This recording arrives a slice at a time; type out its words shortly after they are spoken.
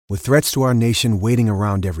With threats to our nation waiting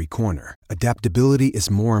around every corner, adaptability is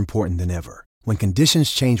more important than ever. When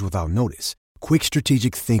conditions change without notice, quick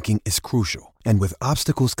strategic thinking is crucial. And with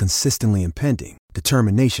obstacles consistently impending,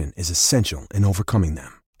 determination is essential in overcoming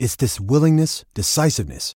them. It's this willingness,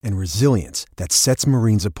 decisiveness, and resilience that sets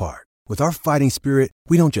Marines apart. With our fighting spirit,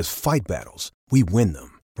 we don't just fight battles, we win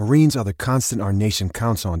them. Marines are the constant our nation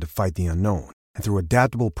counts on to fight the unknown. And through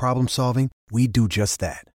adaptable problem solving, we do just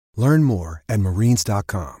that. Learn more at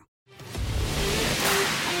marines.com.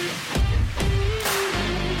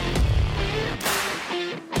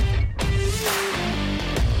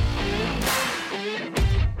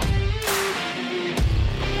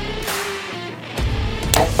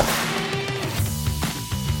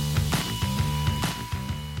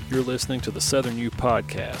 You're listening to the Southern U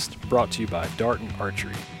Podcast, brought to you by Darton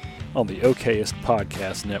Archery on the OKest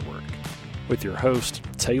Podcast Network, with your host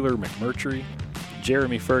Taylor McMurtry,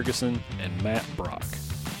 Jeremy Ferguson, and Matt Brock.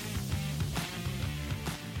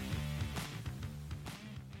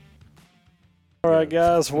 All right,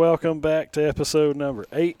 guys, welcome back to episode number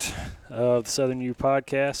 8 of the Southern U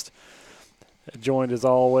Podcast. Joined as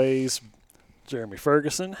always, Jeremy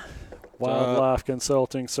Ferguson, Wildlife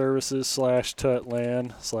Consulting Services /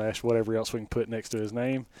 Tutland / whatever else we can put next to his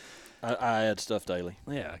name. I add stuff daily.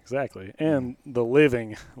 Yeah, exactly. And the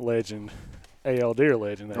living legend, A.L. Deer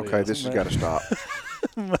legend. Okay, this has got to stop.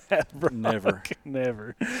 Matt Brock.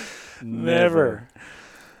 Never.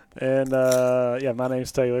 And, my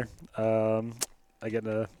name's Taylor. I get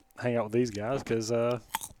to hang out with these guys because I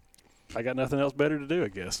got nothing else better to do, I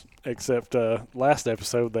guess, except last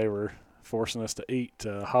episode they were forcing us to eat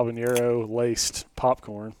habanero-laced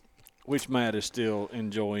popcorn. Which Matt is still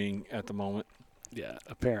enjoying at the moment. Yeah,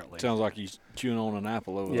 apparently. Sounds like he's chewing on an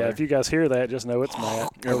apple over there. Yeah, if you guys hear that, just know it's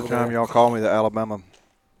Matt. Every time y'all call me the Alabama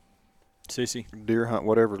Sissy. deer hunt,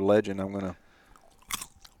 whatever legend, I'm going to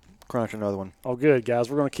crunch another one. Oh, good, guys.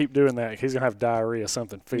 We're going to keep doing that. He's going to have diarrhea,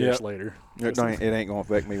 something fierce later. It ain't going to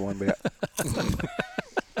affect me one bit.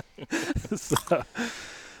 So,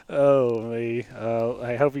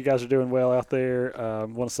 I hope you guys are doing well out there. I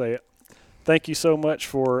want to say thank you so much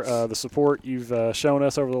for the support you've shown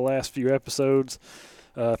us over the last few episodes.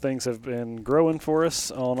 Things have been growing for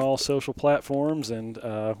us on all social platforms, and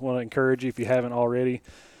want to encourage you, if you haven't already,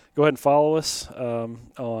 go ahead and follow us on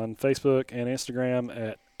Facebook and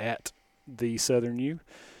Instagram at the Southern U,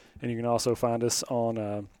 and you can also find us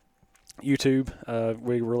on YouTube.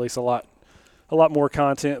 We release a lot more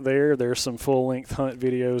content there. There's some full-length hunt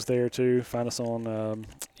videos there too. Find us on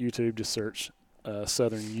YouTube. Just search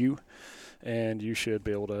Southern U, and you should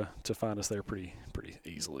be able to find us there pretty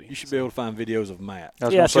easily. You should be able to find videos of Matt. I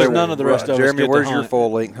was gonna say, none of the rest of Jeremy, us get where's to your hunt.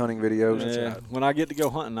 full-length hunting videos? Yeah, when I get to go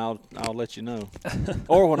hunting, I'll let you know.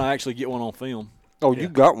 Or when I actually get one on film. Oh, you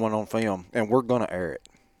got one on film, and we're going to air it.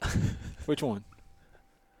 Which one?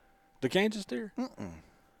 The Kansas deer?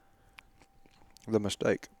 The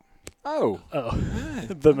mistake. Oh,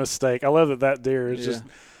 The mistake. I love that deer is just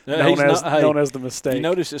known as the mistake. You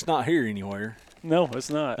notice it's not here anywhere. No, it's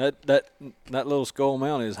not. That little skull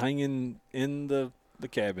mount is hanging in the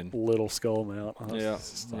cabin. Little skull mount.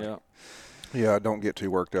 Yeah, don't get too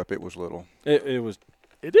worked up. It was little. It was.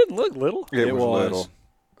 It didn't look little. It was little.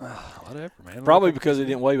 Whatever, man. Probably because it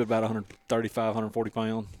didn't weigh but about 135, 140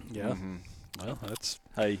 pounds. Yeah. Mm-hmm. Well, that's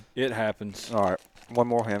Hey, it happens. All right, one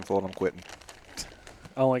more handful and I'm quitting.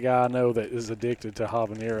 only guy I know that is addicted to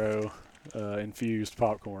habanero infused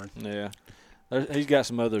popcorn. Yeah. He's got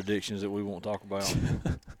some other addictions that we won't talk about.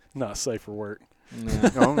 Not safe for work.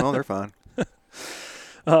 No. No, they're fine.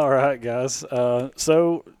 All right, guys.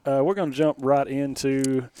 So we're going to jump right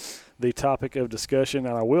into the topic of discussion.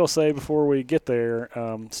 And I will say before we get there,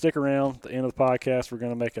 stick around at the end of the podcast. We're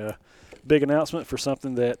going to make a big announcement for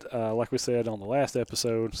something that, like we said on the last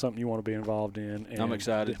episode, something you want to be involved in. And I'm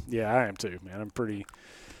excited. Yeah, I am too, man. I'm pretty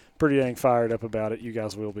dang fired up about it. You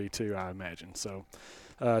guys will be too, I imagine. So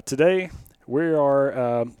today we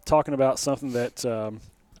are talking about something that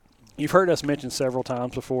you've heard us mention several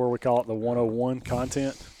times before. We call it the 101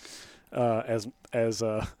 content. As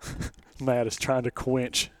Matt is trying to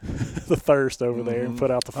quench the thirst over there and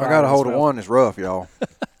put out the fire. I got a hold of one. It's rough, y'all.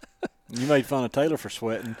 You made fun of Taylor for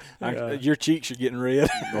sweating. Yeah. Your cheeks are getting red.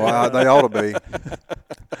 Well, they ought to be.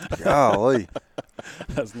 Golly.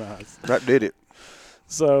 That's nice. That did it.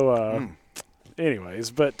 So,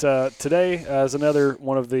 anyways, but today is another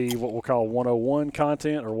one of the what we'll call 101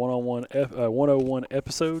 content or 101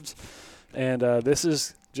 episodes. And this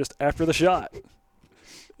is just after the shot.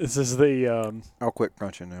 This is the I'll quit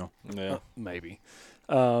crunching now. Yeah. maybe.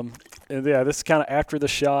 And yeah, this is kind of after the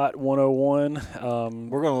shot 101.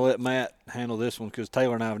 We're going to let Matt handle this one because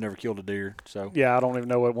Taylor and I have never killed a deer. So yeah, I don't even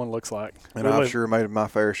know what one looks like. And I've sure made my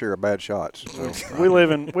fair share of bad shots. So. we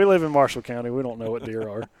live in Marshall County. We don't know what deer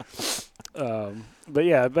are. But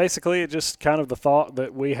yeah, basically, it just kind of the thought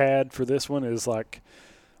that we had for this one is like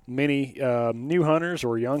many new hunters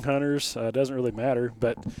or young hunters, doesn't really matter.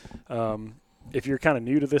 But if you're kind of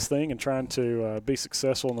new to this thing and trying to be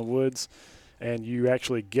successful in the woods, and you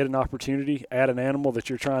actually get an opportunity at an animal that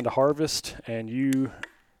you're trying to harvest, and you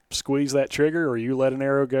squeeze that trigger or you let an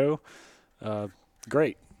arrow go,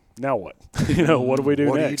 great. Now what? What do we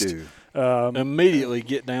do next? What do you do? Immediately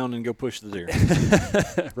get down and go push the deer.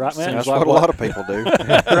 Right, Matt? That's what a lot of people do.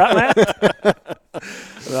 Right, Matt?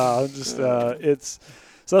 No, so that's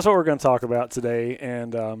what we're going to talk about today.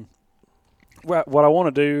 And what I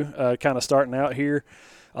want to do, kind of starting out here,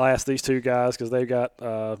 I'll ask these two guys because they've got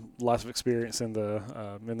lots of experience in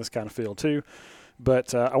this kind of field too.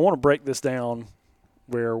 But I want to break this down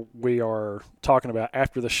where we are talking about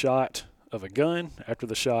after the shot of a gun, after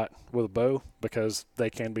the shot with a bow, because they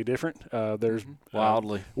can be different. There's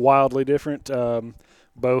wildly different,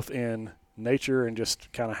 both in nature and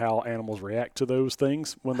just kind of how animals react to those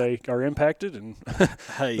things when they are impacted, and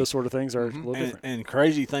those sort of things are a little different. And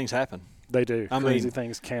crazy things happen. They do. Crazy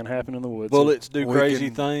things can happen in the woods. Bullets do crazy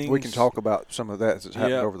things. We can talk about some of that that's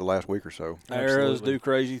happened over the last week or so. Arrows do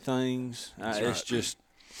crazy things. It's just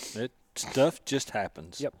stuff just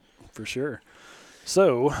happens. Yep, for sure.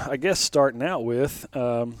 So I guess starting out with,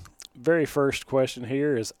 very first question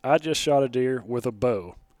here is, I just shot a deer with a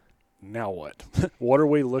bow. Now what? What are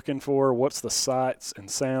we looking for? What's the sights and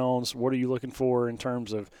sounds? What are you looking for in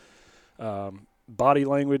terms of body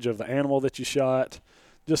language of the animal that you shot?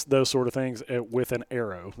 Just those sort of things with an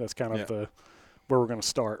arrow. That's kind of where we're going to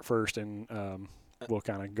start first, and we'll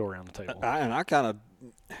kind of go around the table. I kind of,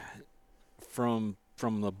 from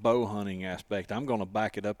the bow hunting aspect, I'm going to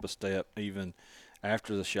back it up a step even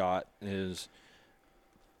after the shot, is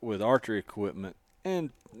with archery equipment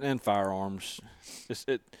and firearms.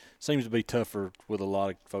 It seems to be tougher with a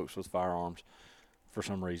lot of folks with firearms for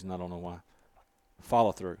some reason. I don't know why.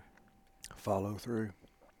 Follow through.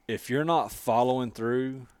 If you're not following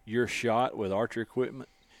through your shot with archery equipment,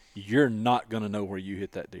 you're not going to know where you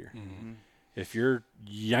hit that deer. Mm-hmm. If you're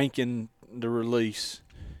yanking the release,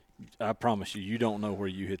 I promise you don't know where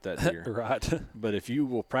you hit that deer. Right. But if you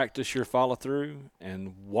will practice your follow through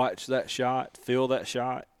and watch that shot, feel that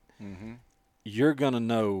shot, you're going to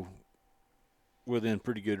know within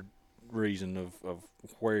pretty good reason of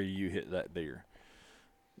where you hit that deer.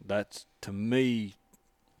 That's, to me,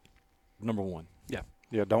 number one.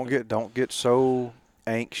 Yeah, don't get so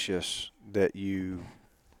anxious that you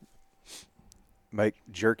make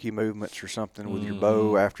jerky movements or something with your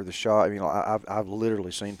bow after the shot. I mean, I've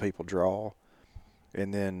literally seen people draw,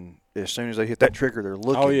 and then as soon as they hit that trigger, they're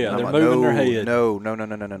looking. Oh yeah, they're like, moving their head.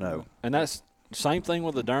 No. And that's the same thing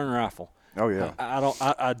with the darn rifle. Oh yeah.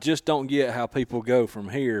 I just don't get how people go from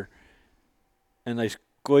here, and they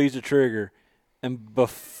squeeze the trigger, and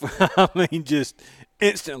I mean just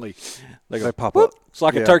instantly they pop whoop. up. It's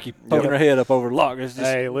like a turkey poking their head up over the log. It's just,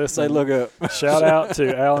 hey, listen, they look up. Shout out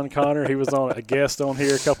to Alan Connor. He was on a guest on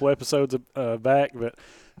here a couple episodes back, but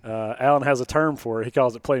Alan has a term for it. He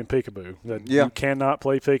calls it playing peekaboo. You cannot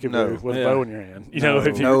play peekaboo with a bow in your hand. If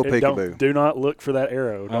you peekaboo. Do not look for that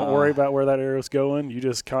arrow. Don't worry about where that arrow's going. You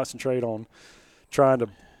just concentrate on trying to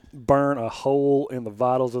burn a hole in the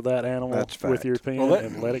vitals of that animal with your pen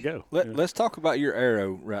and let it go. Let's talk about your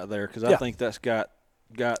arrow right there, because I think that's got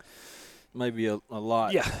maybe a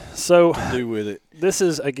lot to do with it. This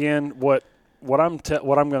is, again, what I'm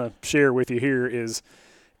going to share with you here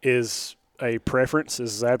is a preference.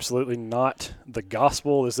 This is absolutely not the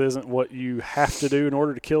gospel. This isn't what you have to do in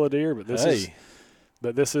order to kill a deer, but this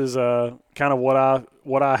is kind of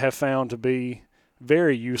what I have found to be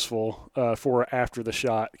very useful for after the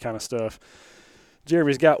shot kind of stuff.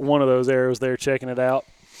 Jeremy's got one of those arrows there checking it out,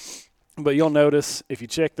 but you'll notice if you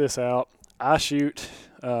check this out, I shoot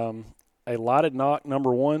a lighted knock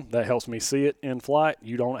number one. That helps me see it in flight.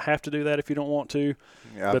 You don't have to do that if you don't want to.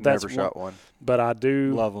 Yeah, I've never shot one. But I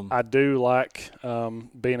do love them. I do like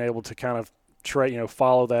being able to kind of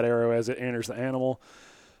follow that arrow as it enters the animal.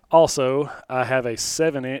 Also, I have a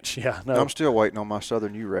 7-inch. Yeah, no. I'm still waiting on my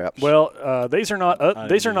Southern U wraps. Well, these are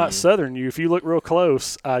not Southern U. If you look real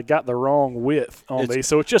close, I got the wrong width on these,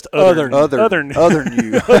 so it's just other U. Other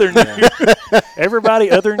U.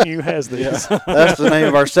 Everybody other than you has these. Yeah. That's the name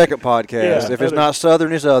of our second podcast. Yeah, if it's not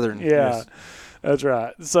Southern, it's Southern. Yeah, yes. That's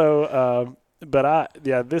right. So,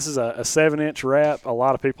 this is a 7-inch wrap. A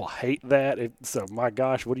lot of people hate that. So, my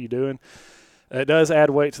gosh, what are you doing? It does add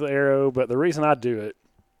weight to the arrow, but the reason I do it,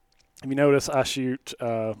 if you notice, I shoot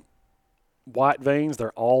white vanes.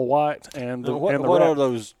 They're all white. And what are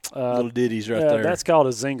those little ditties right there? That's called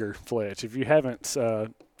a Zinger Fletch. If you haven't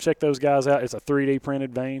checked those guys out, it's a 3D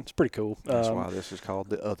printed vane. It's pretty cool. That's why this is called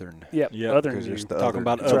the Othern. Yep. Othern. Because it's the Talking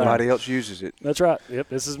about nobody else uses it. That's right. Yep,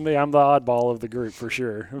 this is me. I'm the oddball of the group for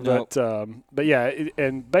sure. But yeah,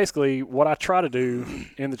 and basically what I try to do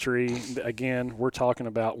in the tree, again, we're talking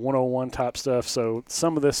about 101 type stuff. So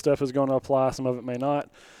some of this stuff is going to apply, some of it may not.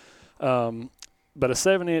 But a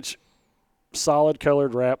 7-inch solid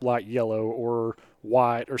colored wrap like yellow or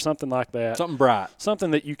white or something like that. Something bright.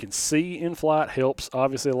 Something that you can see in flight helps.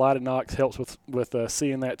 Obviously, a lighted Nox helps with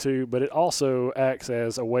seeing that too, but it also acts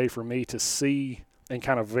as a way for me to see and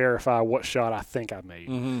kind of verify what shot I think I made.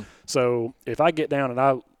 Mm-hmm. So if I get down and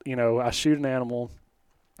I shoot an animal,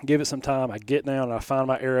 give it some time, I get down and I find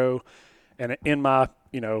my arrow, and in my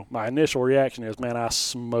initial reaction is, man, I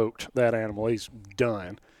smoked that animal. He's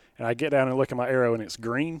done. And I get down and look at my arrow and it's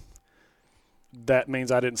green. That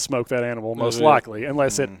means I didn't smoke that animal, most likely,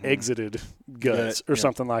 unless it exited guts or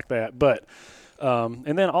something like that. But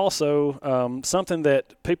and then also something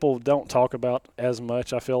that people don't talk about as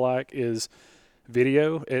much, I feel like, is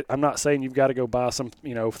video. I'm not saying you've got to go buy some,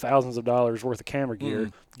 thousands of dollars worth of camera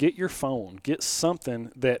gear. Get your phone. Get something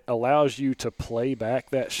that allows you to play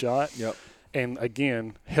back that shot. Yep. And,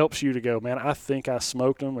 again, helps you to go, man, I think I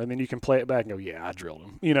smoked them. And then you can play it back and go, yeah, I drilled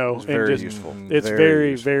them. It's very useful. It's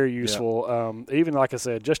very, very useful. Even, like I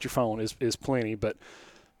said, just your phone is plenty. But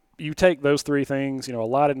you take those three things, a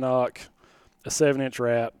lighted knock, a 7-inch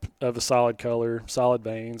wrap of a solid color, solid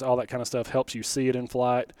vanes, all that kind of stuff helps you see it in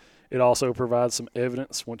flight. It also provides some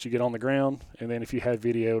evidence once you get on the ground, and then if you have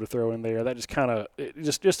video to throw in there, that just kind of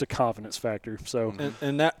just a confidence factor. So,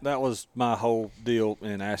 and that was my whole deal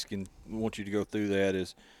in asking. Want you to go through that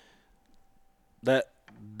is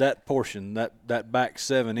that portion that back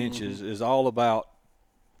 7 inches is all about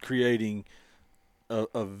creating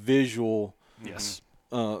a visual. Yes.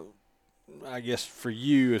 I guess for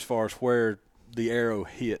you as far as where the arrow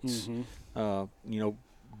hits.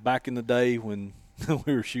 Back in the day when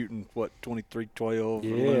we were shooting 2312.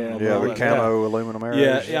 The camo aluminum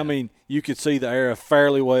arrows. Yeah, I mean, you could see the arrow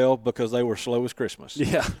fairly well because they were slow as Christmas.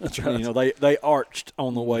 Yeah, that's right. They arched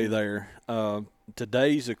on the way there.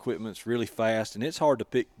 Today's equipment's really fast, and it's hard to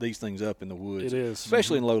pick these things up in the woods. It is,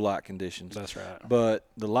 especially in low light conditions. That's right. But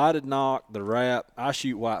the lighted knock, the wrap, I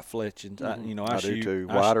shoot white fletchings. I do too.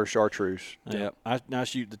 White or chartreuse. Yeah, I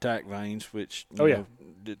shoot the tack vanes, which no.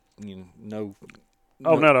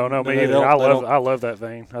 Oh no, me either. I love that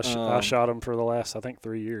vane. I shot them for the last, I think,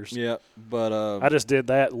 3 years. Yeah, but I just did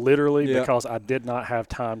that literally because I did not have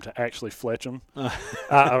time to actually fletch them.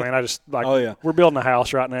 I just we're building a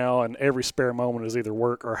house right now, and every spare moment is either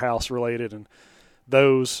work or house related. And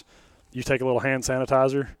those, you take a little hand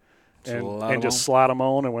sanitizer and just slide them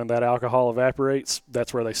on, and when that alcohol evaporates,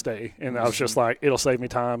 that's where they stay. And I was just like, it'll save me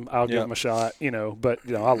time. I'll give them a shot, But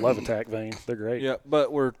I love a tack vane. They're great. Yeah,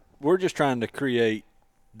 but we're just trying to create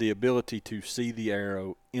the ability to see the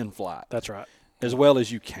arrow in flight. That's right. As well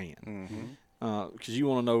as you can. Because you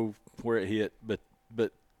want to know where it hit, but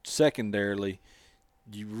secondarily,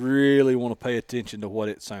 you really want to pay attention to what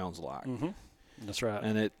it sounds like. That's right.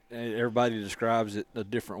 And everybody describes it a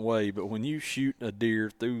different way, but when you shoot a deer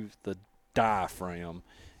through the diaphragm,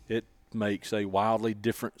 it makes a wildly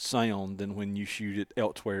different sound than when you shoot it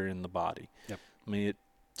elsewhere in the body. Yep. I mean, it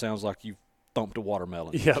sounds like you thumped a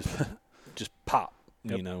watermelon. Yep. Just pop.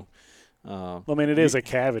 Yep. It is a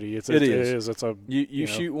cavity. It is. It's a you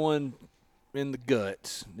shoot one in the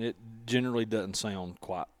guts. It generally doesn't sound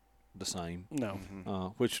quite the same.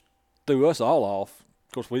 No. Which threw us all off.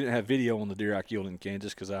 Of course, we didn't have video on the deer I killed in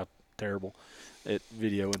Kansas because I'm terrible at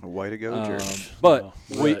videoing. Way to go, Jerry. But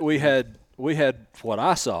we had what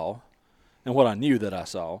I saw, and what I knew that I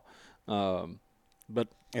saw. And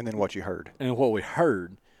then what you heard. And what we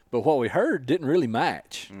heard. But what we heard didn't really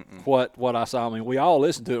match what I saw. I mean, we all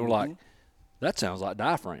listened to it and were like, that sounds like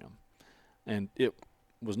diaphragm. And it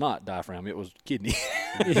was not diaphragm. It was kidney.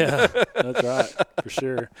 Yeah, that's right, for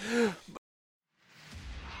sure.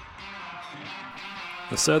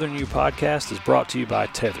 The Southern U podcast is brought to you by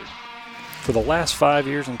Tethered. For the last 5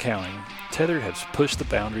 years and counting, Tethered has pushed the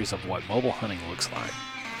boundaries of what mobile hunting looks like.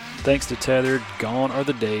 Thanks to Tethered, gone are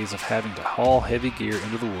the days of having to haul heavy gear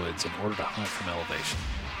into the woods in order to hunt from elevation.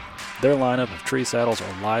 Their lineup of tree saddles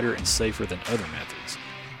are lighter and safer than other methods.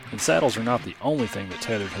 And saddles are not the only thing that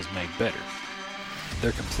Tethered has made better.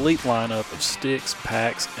 Their complete lineup of sticks,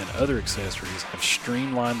 packs, and other accessories have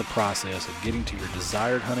streamlined the process of getting to your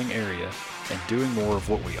desired hunting area and doing more of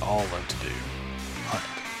what we all love to do, hunt.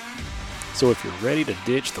 So if you're ready to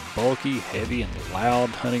ditch the bulky, heavy, and loud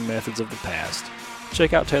hunting methods of the past,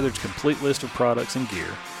 check out Tethered's complete list of products and gear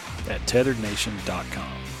at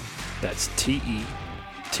tetherednation.com. That's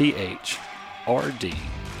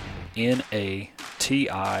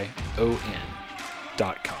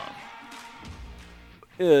TETHRDNATION.com.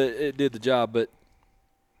 It did the job, but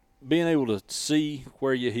being able to see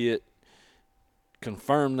where you hit,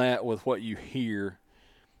 confirm that with what you hear,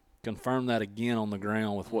 confirm that again on the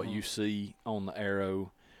ground with what you see on the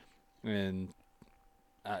arrow, and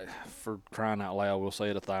for crying out loud, we'll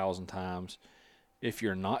say it 1,000 times. If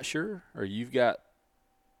you're not sure or you've got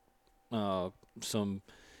some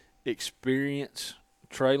experience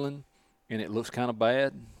trailing and it looks kind of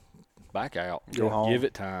bad, back out. Go home. Give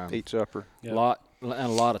it time. Eat supper. Yep. A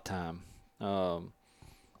lot of time. You'll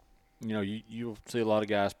see a lot of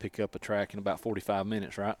guys pick up a track in about 45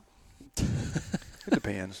 minutes, right? It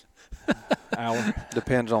depends. Hour.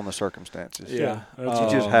 Depends on the circumstances. Yeah. You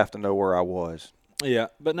just have to know where I was. Yeah,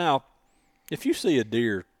 but now, if you see a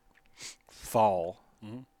deer fall,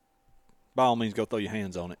 by all means, go throw your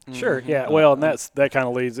hands on it. Sure, yeah. Well, and that kind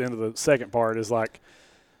of leads into the second part is like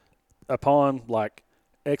upon like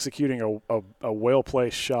executing a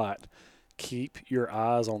well-placed shot, keep your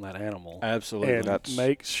eyes on that animal. Absolutely. And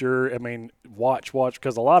make sure, watch,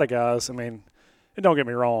 because a lot of guys, and don't get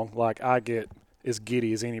me wrong, like I get as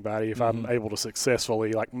giddy as anybody if I'm able to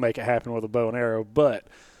successfully like make it happen with a bow and arrow, but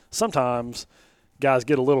sometimes guys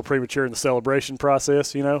get a little premature in the celebration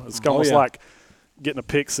process, It's almost like getting a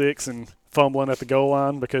pick six and fumbling at the goal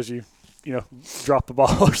line because you drop the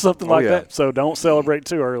ball or something that. So don't celebrate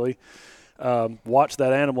too early. Watch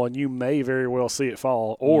that animal, and you may very well see it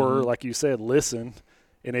fall. Or, like you said, listen,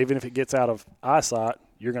 and even if it gets out of eyesight,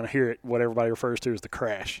 you're going to hear it, what everybody refers to as the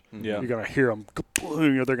crash. Yeah. You're going to hear them,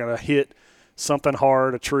 they're going to hit something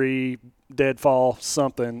hard, a tree, deadfall,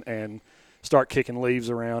 something, and start kicking leaves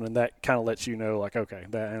around, and that kind of lets you know, like, okay,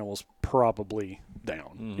 that animal's probably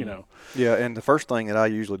down, Yeah, and the first thing that I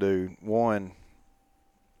usually do, one,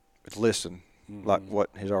 is listen, like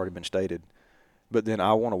what has already been stated. But then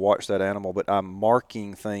I want to watch that animal, but I'm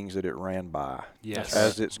marking things that it ran by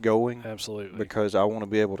as it's going. Absolutely. Because I want to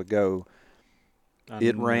be able to go,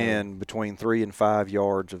 it ran between 3 and 5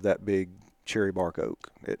 yards of that big cherry bark oak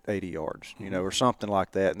at 80 yards, or something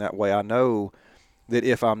like that. And that way I know that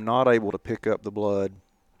if I'm not able to pick up the blood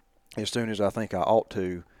as soon as I think I ought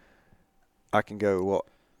to, I can go, well,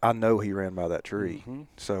 I know he ran by that tree.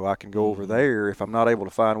 So I can go over there. If I'm not able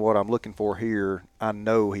to find what I'm looking for here, I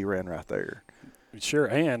know he ran right there. Sure,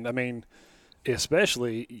 and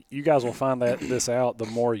especially you guys will find this out the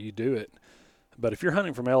more you do it. But if you're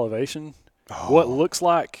hunting from elevation, what looks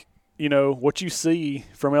like, what you see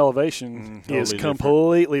from elevation is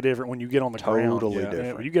completely different when you get on the ground. Totally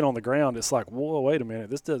different. When you get on the ground, it's like, whoa, wait a minute,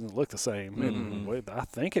 this doesn't look the same. And wait, I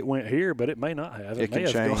think it went here, but it may not have. It may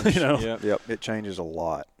can have change. gone, Yep, it changes a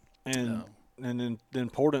lot. And then the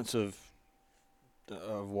importance of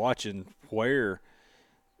watching where,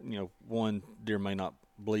 one deer may not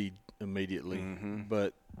bleed immediately,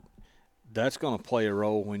 but that's going to play a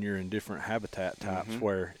role when you're in different habitat types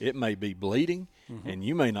where it may be bleeding and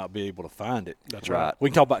you may not be able to find it. That's right. We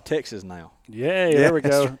can talk about Texas now. Yeah, there we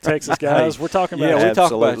go. Texas guys, we're talking about we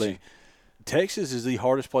talk about Absolutely. you. Texas is the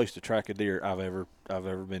hardest place to track a deer I've ever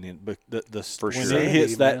been in. But when sure. it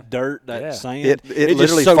hits Man. that dirt, that sand, It just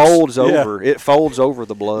literally soaks- folds yeah. over. It folds over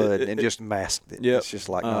the blood and just masks it. Yep. It's just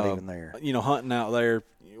like not even there. Hunting out there,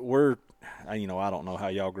 I don't know how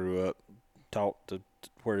y'all grew up, taught to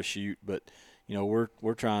where to shoot, but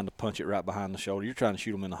we're trying to punch it right behind the shoulder. You're trying to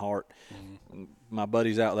shoot them in the heart. My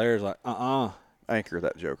buddies out there is like, Anchor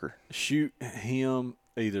that joker. shoot him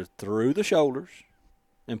either through the shoulders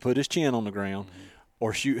and put his chin on the ground,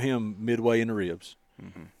 or shoot him midway in the ribs,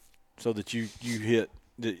 so that you hit.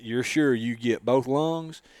 That you're sure you get both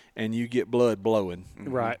lungs and you get blood blowing.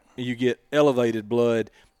 Right. You get elevated blood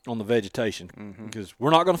on the vegetation because we're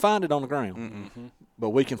not going to find it on the ground, but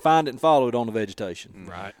we can find it and follow it on the vegetation.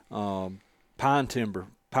 Right. Pine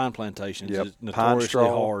plantations Yep. is Pine notoriously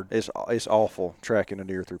straw. hard. It's awful tracking a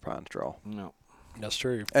deer through pine straw. No. That's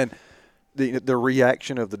true. And the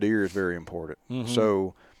reaction of the deer is very important.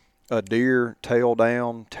 So a deer tail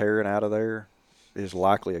down, tearing out of there is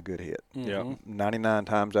likely a good hit. Yeah. 99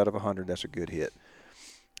 times out of 100, that's a good hit.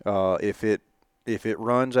 If it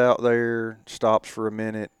runs out there, stops for a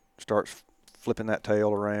minute, starts flipping that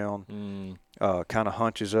tail around, kind of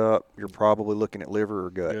hunches up, you're probably looking at liver or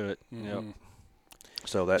gut. Good. Yep.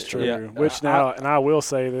 So that's True. Yeah. Which now, and I will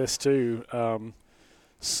say this too,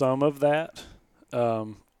 some of that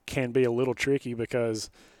can be a little tricky because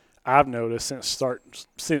I've noticed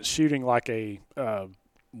since shooting like a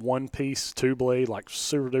one-piece, two-blade, like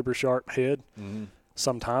super-duper sharp head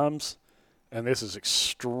sometimes. And this is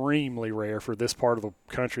extremely rare for this part of the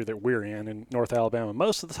country that we're in North Alabama.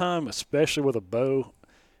 Most of the time, especially with a bow,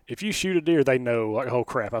 if you shoot a deer, they know, like, oh,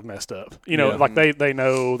 crap, I've messed up. You know, like they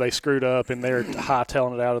know they screwed up and they're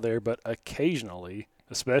hightailing it out of there. But occasionally,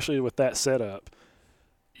 especially with that setup,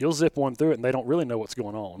 you'll zip one through it and they don't really know what's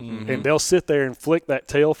going on. And they'll sit there and flick that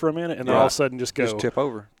tail for a minute and then all of a sudden just go. Just tip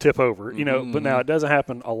over. You know, but now it doesn't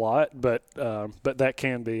happen a lot, but that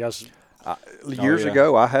can be. Years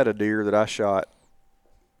ago, I had a deer that I shot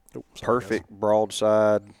perfect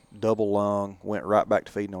broadside, double lung, went right back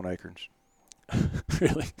to feeding on acorns.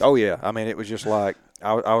 Really? Oh, yeah. I mean, it was just like,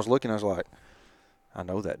 I was looking, I was like, I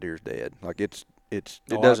know that deer's dead. Like, it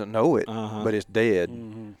doesn't know it, but it's dead.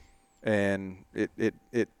 And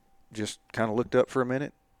it just kind of looked up for a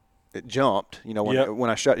minute. It jumped. You know,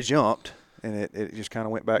 when I shot, it jumped, and it just kind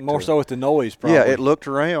of went back. More so with the noise, probably. Yeah, it looked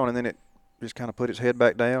around, and then it just kind of put its head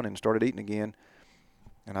back down and started eating again.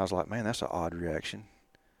 And I was like, man, that's an odd reaction.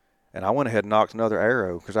 And I went ahead and knocked another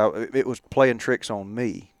arrow because it was playing tricks on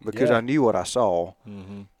me because I knew what I saw.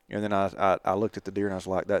 And then I looked at the deer and I was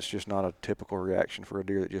like, that's just not a typical reaction for a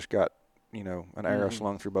deer that just got, you know, an arrow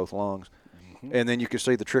slung through both lungs. And then you could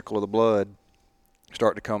see the trickle of the blood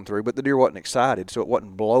start to come through. But the deer wasn't excited, so it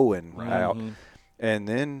wasn't blowing out. And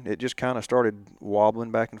then it just kind of started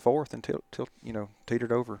wobbling back and forth until you know,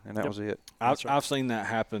 teetered over, and that was it. I've seen that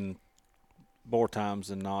happen more times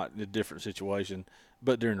than not in a different situation,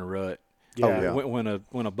 but during a rut. Yeah. When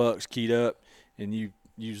a buck's keyed up and you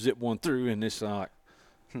zip one through and it's like,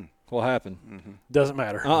 what happened? Doesn't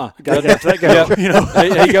matter. Gotta let that go. You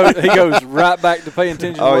know, he goes right back to paying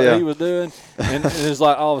attention to what he was doing, and it's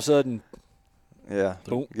like all of a sudden,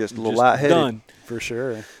 boom, gets a little lightheaded. Done for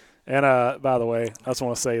sure. And by the way, I just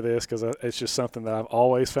want to say this because it's just something that I've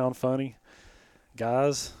always found funny.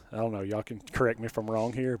 Guys, I don't know, y'all can correct me if I'm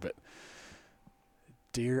wrong here, but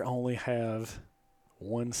deer only have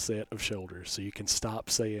one set of shoulders, so you can stop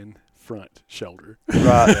saying front shoulder.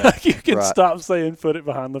 Right. You can stop saying put it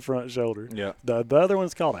behind the front shoulder. Yeah. The other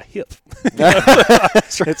one's called a hip.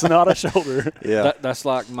 It's not a shoulder. Yeah. That's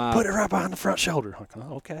like my put it right behind the front shoulder. Like,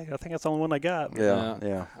 oh, okay, I think that's the only one they got.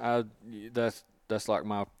 Yeah. That's like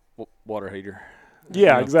my water heater. Yeah, you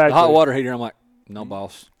know, exactly. The hot water heater. I'm like, no,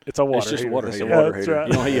 boss. It's a water It's just heater. a water It's heater. water heater. Right.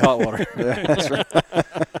 You don't heat hot water. That's right.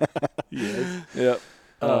 Yes. Yep.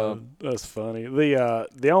 That's funny.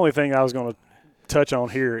 The only thing I was going to touch on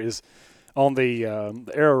here is on the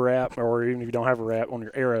arrow wrap, or even if you don't have a wrap on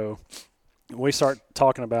your arrow, we start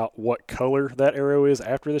talking about what color that arrow is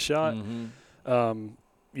after the shot.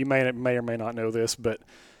 You may or may not know this, but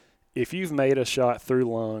if you've made a shot through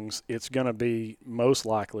lungs, it's going to be most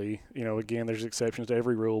likely, you know, again, there's exceptions to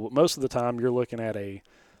every rule, but most of the time you're looking at a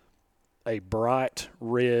bright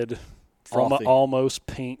red, almost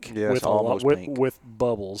pink, with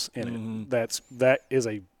bubbles in it. That is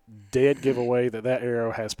a dead giveaway that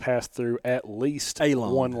arrow has passed through at least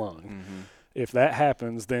one lung. If that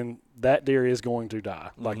happens, then that deer is going to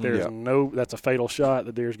die. Like that's a fatal shot.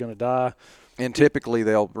 The deer is going to die. And typically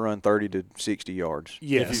they'll run 30 to 60 yards.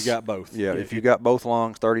 Yes. If you've got both. Yeah, if you've got both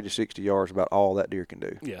lungs, 30 to 60 yards is about all that deer can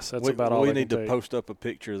do. Yes, that's about all. We need to post up a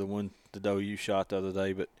picture of the doe you shot the other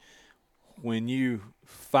day. But when you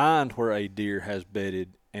find where a deer has bedded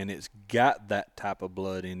and it's got that type of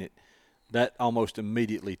blood in it, that almost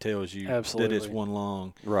immediately tells you that it's one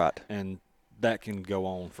lung. Right. And that can go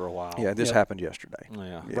on for a while. Yeah, this happened yesterday.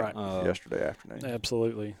 Yeah. Right. Yesterday afternoon.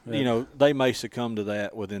 Absolutely. Yeah. You know, they may succumb to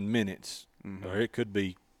that within minutes, or it could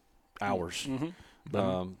be hours.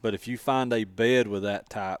 But if you find a bed with that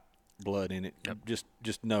type blood in it,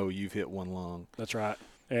 just know you've hit one lung. That's right.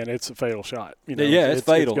 And it's a fatal shot. You know, it's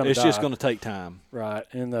fatal. It's just die. going to take time. Right.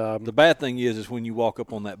 And the bad thing is when you walk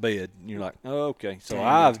up on that bed and you're like, oh, okay, so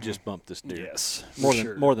I've just bumped this deer. Yes.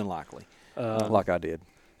 More than likely. Like I did.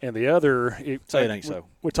 And the other say it ain't so.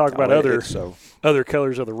 We talk about other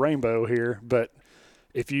colors of the rainbow here, but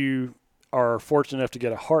if you are fortunate enough to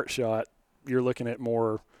get a heart shot, you're looking at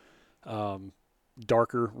more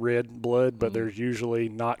darker red blood, but there's usually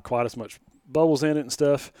not quite as much bubbles in it and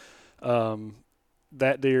stuff.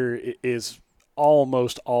 That deer is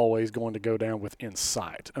almost always going to go down within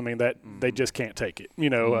sight. I mean that they just can't take it. You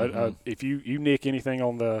know, if you nick anything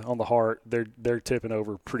on the heart, they're tipping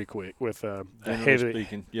over pretty quick with a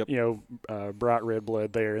heavy, bright red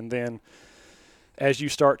blood there. And then as you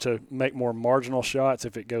start to make more marginal shots,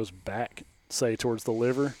 if it goes back, say towards the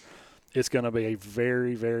liver, it's going to be a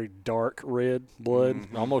very, very dark red blood.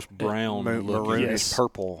 Almost brown. Maroonish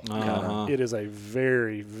purple. It is a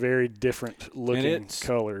very, very different looking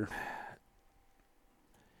color.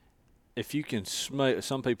 if you can smell,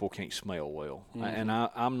 some people can't smell well, and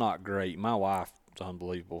I'm not great. My wife's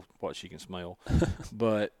unbelievable what she can smell,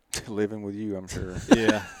 but living with you, I'm sure.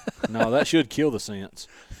 yeah, no, that should kill the sense.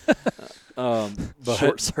 But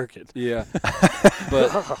Short circuit. yeah, but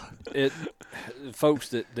folks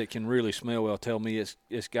that can really smell well tell me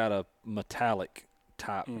it's got a metallic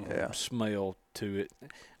type smell to it.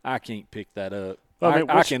 I can't pick that up. Well, I mean,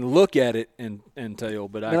 I can look at it and tell,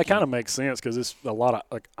 but that kind of makes sense because it's a lot of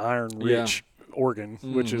like iron-rich organ,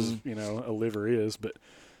 which is a liver is. But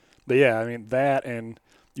yeah, I mean that, and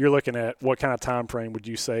you're looking at what kind of time frame would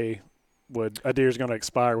you say would a deer's going to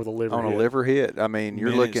expire with a liver on hit? a liver hit? I mean,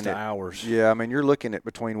 you're looking at hours. Yeah, I mean you're looking at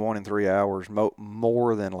between 1 and 3 hours,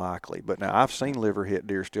 more than likely. But now I've seen liver hit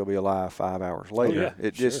deer still be alive 5 hours later.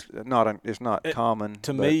 It's not common.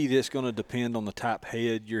 To me, it's going to depend on the type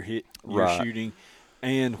head you're shooting,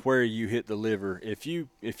 and where you hit the liver. If you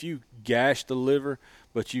gash the liver,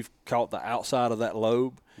 but you've caught the outside of that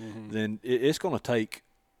lobe, then it's going to take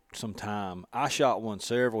some time. I shot one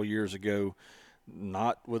several years ago,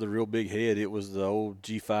 not with a real big head. It was the old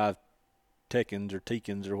G5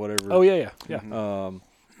 Tekins or whatever. Oh yeah.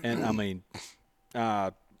 And I mean,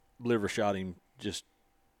 I liver shot him.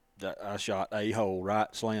 I shot a hole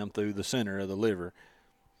right slam through the center of the liver.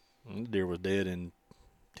 And the deer was dead in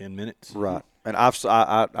 10 minutes. Right. And I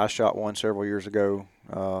shot one several years ago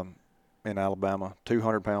in Alabama,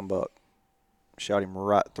 200-pound buck. Shot him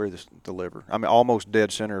right through the liver. I mean, almost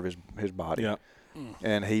dead center of his body. Yeah.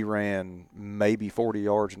 And he ran maybe 40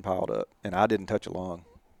 yards and piled up. And I didn't touch a lung.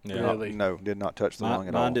 Yeah. Really? No, did not touch the lung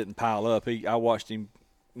at all. Mine didn't pile up. I watched him,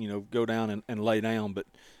 go down and lay down, but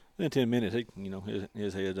in 10 minutes,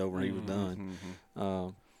 his head's over and he was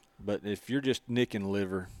done. But if you're just nicking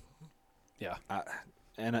liver, yeah.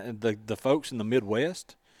 And the folks in the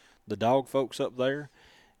Midwest, the dog folks up there,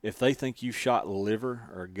 if they think you shot liver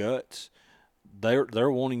or guts, they're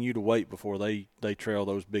wanting you to wait before they trail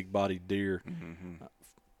those big-bodied deer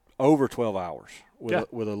over 12 hours with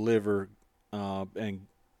a liver and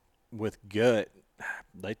with gut.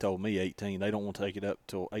 They told me 18. They don't want to take it up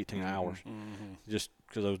till 18 hours, just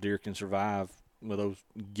because those deer can survive with those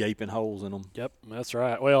gaping holes in them. Yep, that's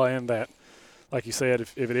right. Well, and that, like you said,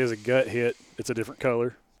 if it is a gut hit, it's a different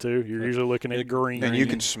color too. You're usually looking at green, and you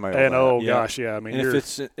can smell. And that. Gosh, yeah. I mean, and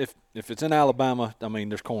if it's in Alabama, I mean,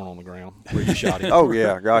 there's corn on the ground where you shot it. Oh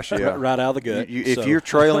yeah, gosh, yeah, right out of the gut. If you're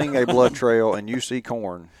trailing a blood trail and you see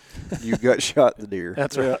corn, you gut shot the deer.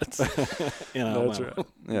 That's right. That's right.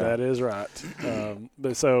 Yeah. That is right.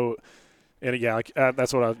 But so, and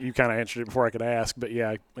that's what you kind of answered it before I could ask. But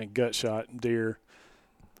yeah, gut shot deer.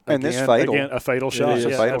 And this fatal. Again, a fatal shot. It is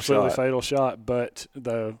yeah, a fatal absolutely shot. Fatal shot. But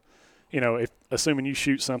if assuming you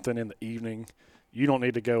shoot something in the evening, you don't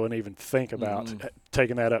need to go and even think about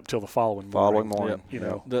taking that up till the following morning.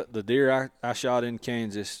 Yep. The deer I shot in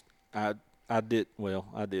Kansas, I did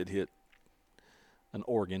hit an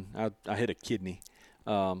organ. I hit a kidney,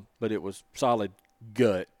 but it was solid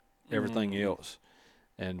gut, everything else,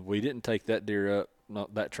 and we didn't take that deer up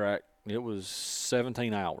that track. It was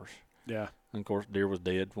 17 hours. Yeah. And of course, deer was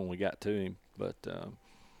dead when we got to him, but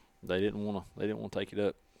they didn't want to take it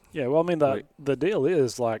up. Yeah, well, I mean, the deal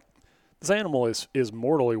is, like, this animal is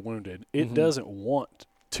mortally wounded. It doesn't want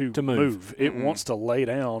to move. It wants to lay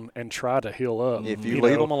down and try to heal up. If you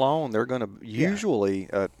leave them alone, they're going to usually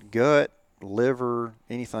gut, liver,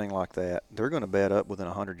 anything like that, they're going to bed up within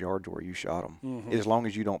 100 yards where you shot them, as long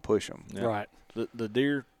as you don't push them. Yeah. Right. The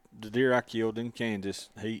deer I killed in Kansas,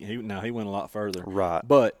 he went a lot further. Right.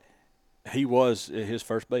 But he was at his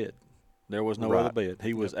first bed. There was no other bed.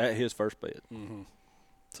 He was at his first bed.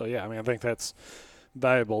 So, yeah, I mean, I think that's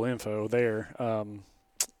valuable info there.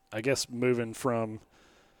 I guess moving from,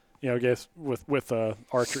 I guess with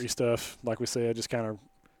archery stuff, like we said, just kind of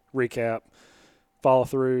recap, follow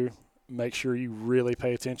through, make sure you really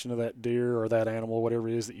pay attention to that deer or that animal, whatever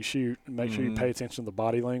it is that you shoot, and make sure you pay attention to the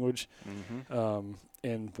body language.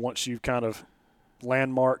 And once you've kind of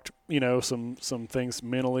landmarked, some things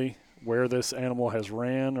mentally, where this animal has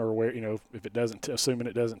ran or where, if it doesn't, assuming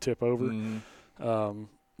it doesn't tip over,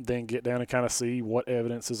 then get down and kind of see what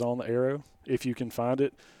evidence is on the arrow, if you can find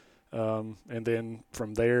it. And then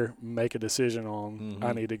from there, make a decision on,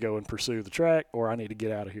 I need to go and pursue the track or I need to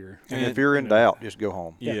get out of here. And if you're in doubt, just go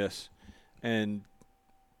home. Yes. And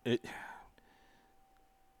it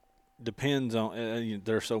depends on,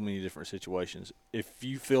 there are so many different situations. If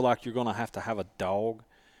you feel like you're going to have a dog,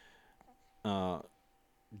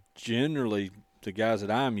 generally the guys that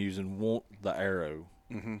I'm using want the arrow.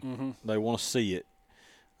 They want to see it.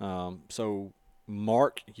 So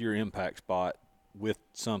mark your impact spot with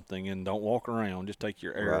something and don't walk around. Just take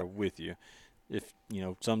your arrow with you. if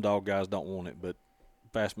some dog guys don't want it, but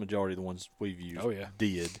vast majority of the ones we've used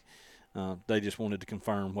did. They just wanted to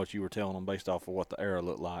confirm what you were telling them based off of what the arrow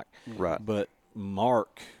looked like. Right. But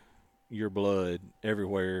mark your blood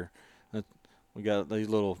everywhere. We got these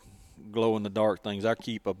little glow-in-the-dark things. I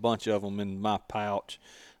keep a bunch of them in my pouch.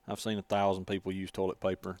 I've seen 1,000 people use toilet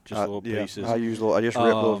paper, just little pieces. I just rip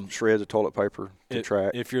little shreds of toilet paper to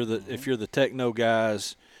track. If you're the techno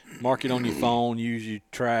guys, mark it on your phone. Use your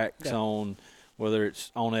tracks on whether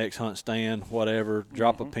it's on X Hunt Stand, whatever.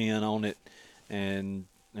 Drop a pin on it, and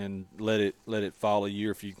let it follow you.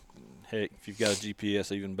 If you've got a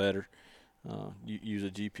GPS, even better. You use a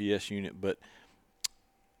GPS unit, but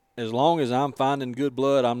as long as I'm finding good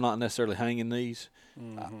blood, I'm not necessarily hanging these.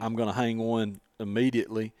 I'm going to hang one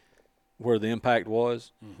immediately where the impact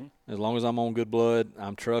was. As long as I'm on good blood,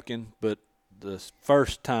 I'm trucking. But the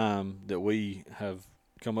first time that we have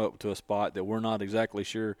come up to a spot that we're not exactly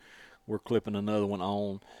sure, we're clipping another one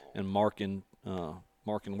on and marking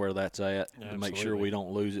where that's at to make sure we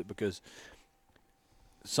don't lose it, because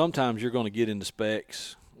sometimes you're going to get into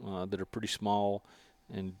specks that are pretty small,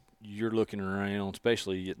 and you're looking around,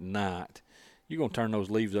 especially at night. You're going to turn those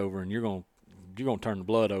leaves over, and you're going to turn the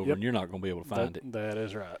blood over, and you're not going to be able to find it. That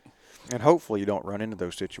is right. And hopefully you don't run into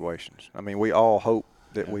those situations. I mean, we all hope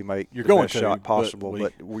that we make the best shot possible,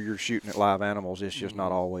 but when you're shooting at live animals, it's just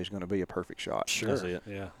not always going to be a perfect shot. Sure. That's it.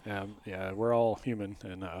 Yeah. We're all human,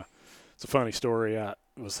 and it's a funny story. I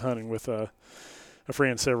was hunting with a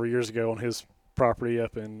friend several years ago on his property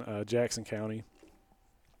up in Jackson County,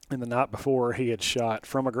 and the night before he had shot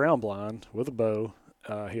from a ground blind with a bow.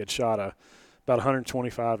 He had shot about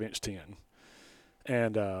 125-inch 10,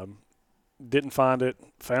 and didn't find it.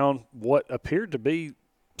 Found what appeared to be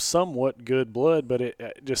somewhat good blood, but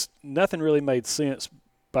it just nothing really made sense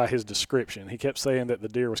by his description. He kept saying that the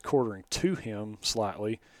deer was quartering to him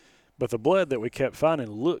slightly, but the blood that we kept finding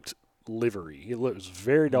looked livery. It was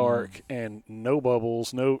very dark and no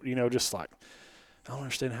bubbles, just like, I don't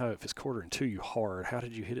understand how if it's quartering to you hard, how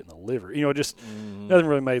did you hit it in the liver? Just nothing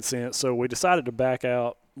really made sense. So we decided to back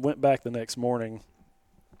out, went back the next morning,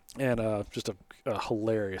 and just a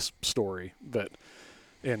hilarious story that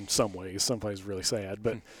in some ways really sad.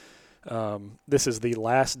 But this is the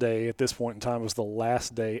last day. At this point in time, it was the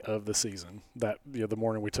last day of the season, that the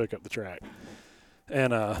morning we took up the track.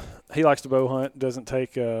 And he likes to bow hunt, doesn't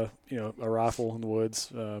take a rifle in the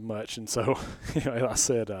woods much. And so I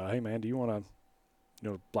said, hey, man, do you want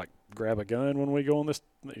to like grab a gun when we go on this?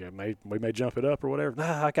 We may jump it up or whatever.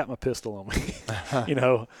 Nah, I got my pistol on me.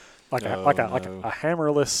 Like a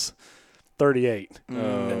hammerless 38.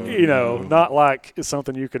 Not like it's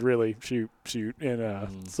something you could really shoot.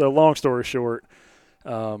 And so long story short,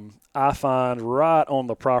 I find right on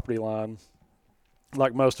the property line,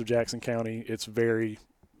 like most of Jackson County, it's very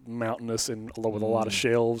mountainous and with a lot of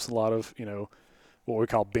shelves, a lot of what we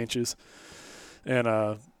call benches.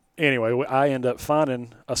 And anyway, I end up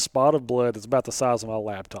finding a spot of blood that's about the size of my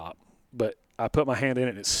laptop, but I put my hand in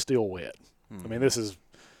it and it's still wet. I mean, this is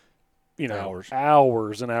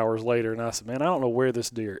hours and hours later, and I said, man, I don't know where this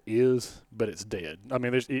deer is, but it's dead. I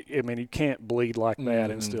mean, you can't bleed like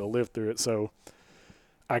that and still live through it. So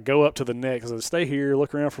I go up to the neck, because I stay here,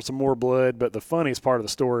 look around for some more blood. But the funniest part of the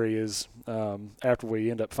story is after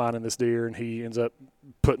we end up finding this deer, and he ends up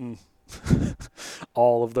putting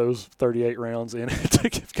all of those 38 rounds in it to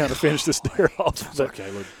kind of finish this deer off.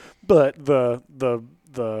 But the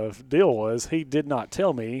deal was, he did not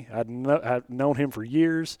tell me. I'd known him for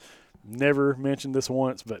years. Never mentioned this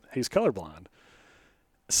once, but he's colorblind.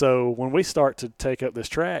 So when we start to take up this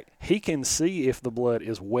track, he can see if the blood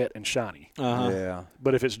is wet and shiny. Yeah.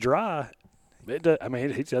 But if it's dry, he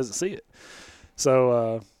doesn't see it.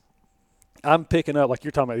 So I'm picking up, like you're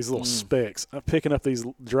talking about, these little specks. I'm picking up these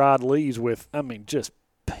dried leaves with, just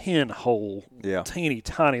pinhole, teeny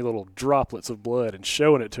tiny little droplets of blood, and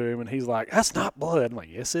showing it to him, and he's like, that's not blood. I'm like,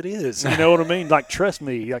 yes it is. You know what I mean? Like, trust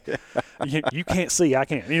me, like, you can't see, I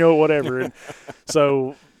can't, whatever. And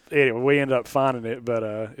so anyway, we ended up finding it,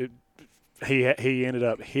 but he ended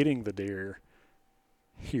up hitting the deer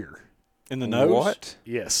here in the nose. What?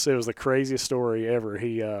 Yes, it was the craziest story ever.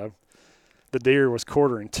 The deer was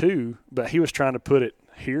quartering to, but he was trying to put it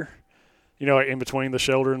here, in between the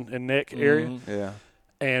shoulder and neck area. Yeah.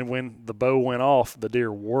 And when the bow went off, the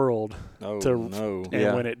deer whirled. No.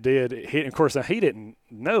 And when it did, it hit. Of course, now he didn't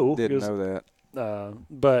know. Know that.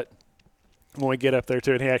 But when we get up there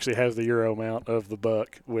to it, he actually has the Euro mount of the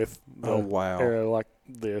buck with the arrow like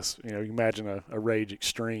this. You imagine a Rage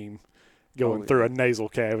Extreme going through a nasal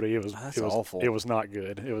cavity. It was awful. It was not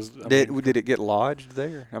good. It was. Did it get lodged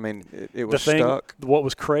there? I mean, it was the thing, stuck. What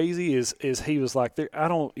was crazy is he was like, I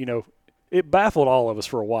don't, it baffled all of us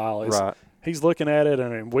for a while. Right. He's looking at it,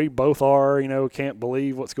 and we both are, can't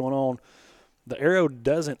believe what's going on. The arrow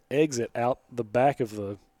doesn't exit out the back of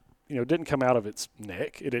the, it didn't come out of its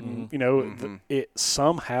neck. It didn't, it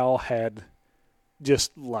somehow had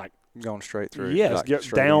just like gone straight through. Yes,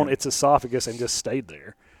 down its esophagus and just stayed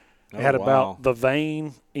there. It had about the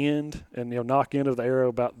vein end and knock end of the arrow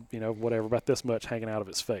about about this much hanging out of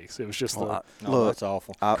its face. It was just look, that's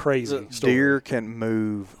awful. Crazy. Deer can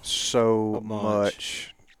move so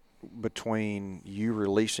much between you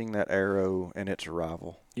releasing that arrow and its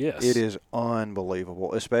arrival. Yes, it is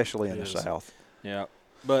unbelievable, especially in the South. Yeah,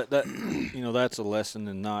 but that that's a lesson,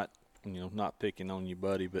 and not picking on you,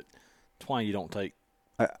 buddy, but that's why you don't take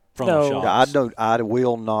frontal shots. I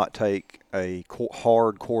will not take a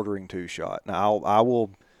hard quartering two shot. Now I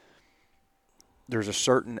will. There's a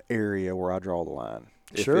certain area where I draw the line.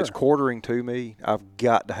 If it's quartering to me, I've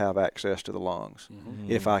got to have access to the lungs.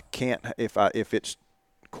 Mm-hmm. If I can't, if it's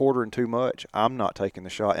quartering too much, I'm not taking the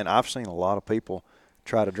shot. And I've seen a lot of people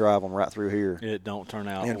try to drive them right through here. It don't turn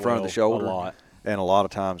out in front of the shoulder a lot. And a lot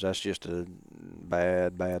of times that's just a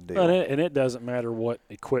bad deal. And it doesn't matter what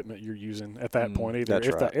equipment you're using at that point either. That's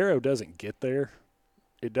if the arrow doesn't get there,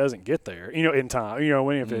 it doesn't get there. In time.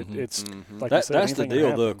 If it's like you said, that's the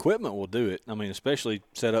deal. The equipment will do it. I mean, especially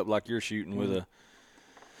set up like you're shooting with a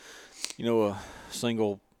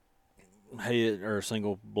single head or a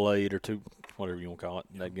single blade or two, whatever you want to call it.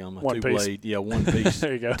 That gum, one two piece. blade, one piece.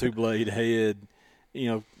 There you go. 2-blade head.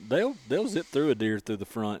 They'll zip through a deer through the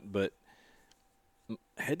front, but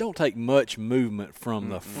it don't take much movement from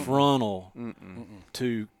the frontal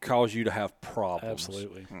to cause you to have problems.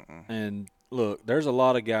 Absolutely. And look, there's a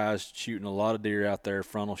lot of guys shooting a lot of deer out there,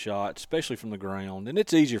 frontal shots, especially from the ground, and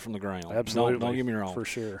it's easier from the ground. Absolutely. Don't get me wrong. For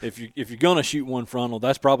sure. If you're gonna shoot one frontal,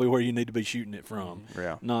 that's probably where you need to be shooting it from.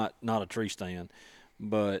 Yeah. Not a tree stand.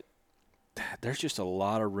 But there's just a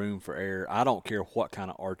lot of room for error. I don't care what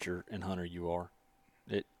kind of archer and hunter you are.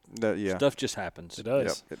 Stuff just happens. It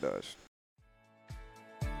does. Yep, it does.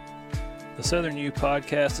 The Southern U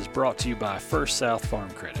podcast is brought to you by First South Farm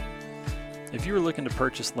Credit. If you are looking to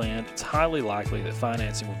purchase land, it's highly likely that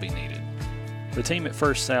financing will be needed. The team at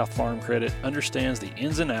First South Farm Credit understands the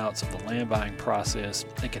ins and outs of the land buying process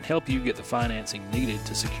and can help you get the financing needed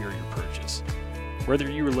to secure your purchase. Whether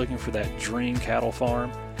you are looking for that dream cattle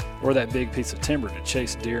farm or that big piece of timber to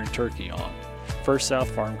chase deer and turkey on, First South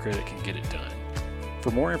Farm Credit can get it done.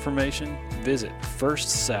 For more information, visit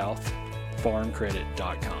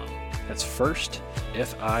firstsouthfarmcredit.com. That's first,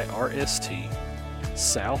 F-I-R-S-T,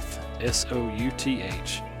 South,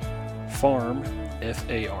 S-O-U-T-H, Farm,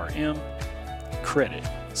 F-A-R-M, Credit,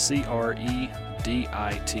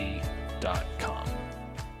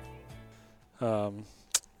 C-R-E-D-I-T.com.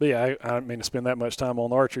 But yeah, I don't mean to spend that much time on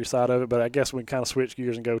the archery side of it, but I guess we can kind of switch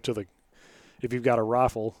gears and go to if you've got a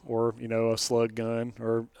rifle or, a slug gun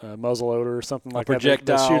or a muzzleloader or something like that,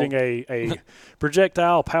 that's shooting a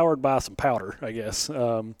projectile powered by some powder, I guess.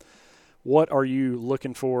 What are you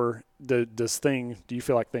looking for? Do you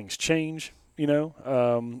feel like things change,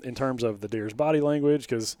 in terms of the deer's body language?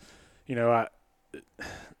 Because, an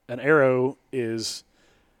arrow is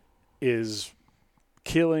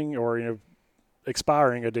killing or,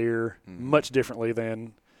 expiring a deer much differently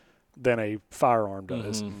than a firearm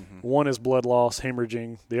does. One is blood loss,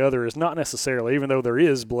 hemorrhaging. The other is not necessarily, even though there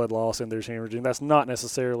is blood loss and there's hemorrhaging, that's not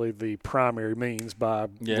necessarily the primary means by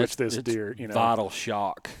which this deer, vital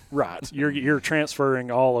shock. Right. You're transferring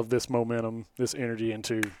all of this momentum, this energy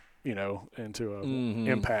into a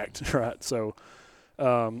impact, right? So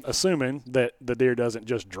assuming that the deer doesn't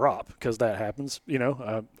just drop, because that happens,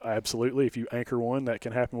 absolutely. If you anchor one, that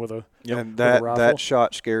can happen with a and with a rifle. That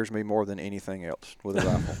shot scares me more than anything else with a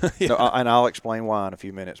rifle. So, and I'll explain why in a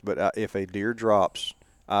few minutes. But if a deer drops,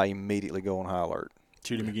 I immediately go on high alert.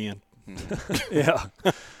 Shoot him again. Yeah.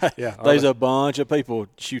 There's a bunch of people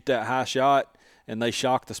shoot that high shot and they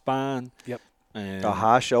shock the spine. Yep. And a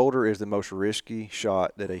high shoulder is the most risky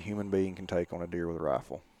shot that a human being can take on a deer with a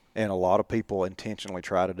rifle. And a lot of people intentionally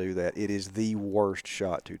try to do that. It is the worst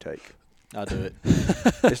shot to take. I do it.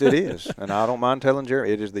 Yes, it is. And I don't mind telling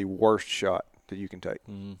Jerry, it is the worst shot that you can take.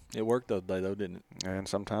 It worked the other day, though, didn't it? And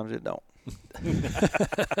sometimes it don't.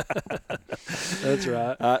 That's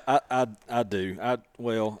right. I do.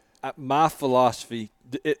 My philosophy,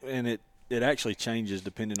 it actually changes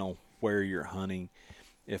depending on where you're hunting.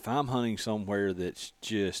 If I'm hunting somewhere that's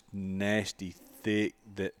just nasty thick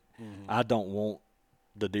that I don't want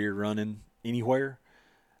the deer running anywhere,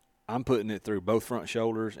 I'm putting it through both front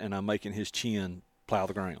shoulders and I'm making his chin plow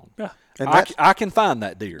the ground. Yeah. And I can find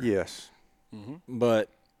that deer. Yes. But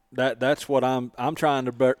that's what I'm trying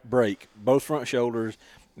to break both front shoulders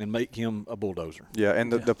and make him a bulldozer. Yeah,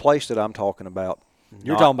 and the place that I'm talking about,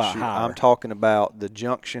 You're talking about higher. I'm talking about the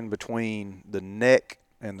junction between the neck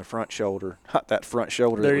and the front shoulder. That front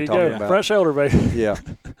shoulder There that we're you talking go. about. Front shoulder, baby. Yeah.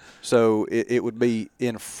 So it would be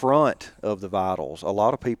in front of the vitals. A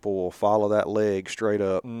lot of people will follow that leg straight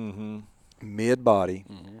up, mid-body,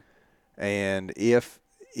 and if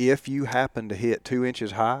you happen to hit 2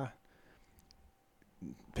 inches high,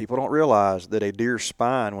 people don't realize that a deer's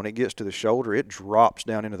spine, when it gets to the shoulder, it drops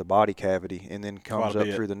down into the body cavity and then comes up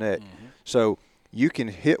through the neck. So you can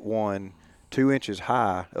hit one 2 inches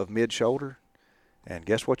high of mid-shoulder, and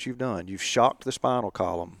guess what you've done? You've shocked the spinal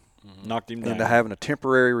column. Knocked him down. Into having a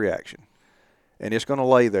temporary reaction. And it's going to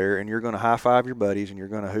lay there, and you're going to high-five your buddies, and you're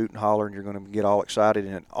going to hoot and holler, and you're going to get all excited,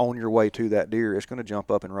 and on your way to that deer, it's going to jump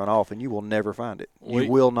up and run off, and you will never find it. You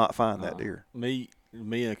will not find that deer. Me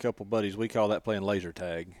and a couple buddies, we call that playing laser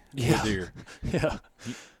tag with deer. Yeah.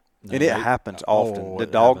 No, And it happens often. The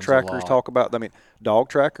dog trackers talk about, dog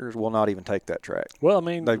trackers will not even take that track. Well, I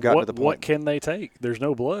mean, They've gotten to the point. What can they take? There's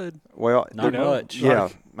no blood. Well, Not much. Yeah.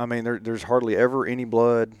 I mean, there's hardly ever any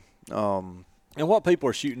blood. And what people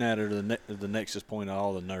are shooting at are the nexus point of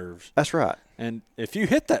all the nerves. That's right. And if you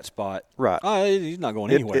hit that spot, right, he's not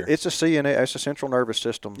going anywhere. It's a CNS, it's a central nervous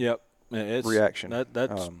system reaction.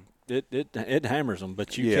 It hammers them,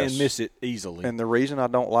 but you Yes. can miss it easily. And the reason I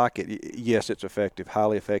don't like it, yes, it's effective,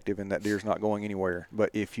 highly effective, and that deer's not going anywhere. But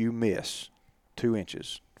if you miss 2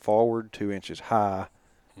 inches forward, 2 inches high,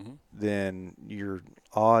 then your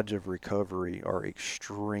odds of recovery are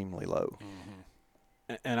extremely low.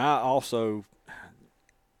 And I also,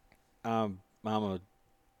 I'm a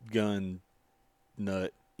gun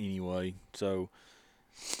nut anyway, so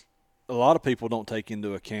a lot of people don't take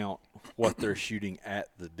into account what they're shooting at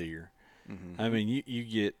the deer. I mean, you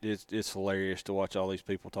get it's hilarious to watch all these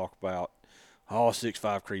people talk about,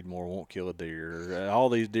 6.5 Creedmoor won't kill a deer. All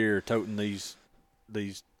these deer are toting these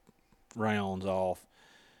rounds off.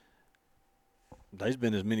 There's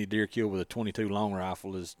been as many deer killed with a 22 long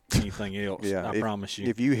rifle as anything else. I promise you.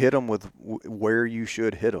 If you hit them with where you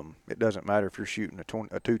should hit them, it doesn't matter if you're shooting a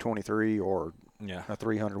 223 or a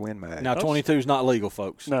 300 Win Mag. Now 22 is not legal,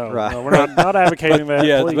 folks. No, right. no, we're not advocating that.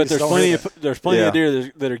 Yeah, Please but there's plenty of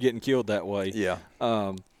deer that are getting killed that way. Yeah.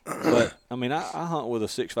 But I mean, I hunt with a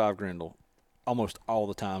 6.5 Grendel almost all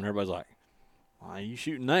the time. And everybody's like, "Why are you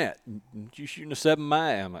shooting that? You shooting a 7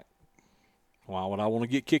 Mag?" I'm like, why would I want to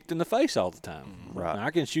get kicked in the face all the time? Right. Now,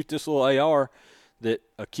 I can shoot this little AR that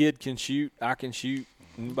a kid can shoot. I can shoot.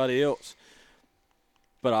 Anybody else.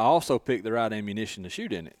 But I also pick the right ammunition to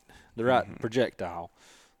shoot in it, the right projectile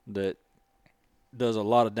that does a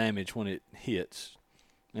lot of damage when it hits.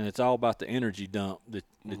 And it's all about the energy dump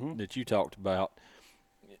that you talked about.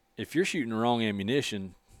 If you're shooting the wrong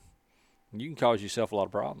ammunition, you can cause yourself a lot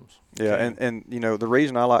of problems. Yeah, and you know, the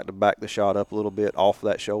reason I like to back the shot up a little bit off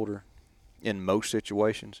that shoulder in most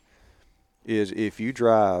situations is if you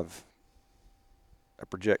drive a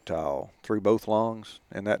projectile through both lungs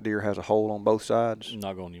and that deer has a hole on both sides,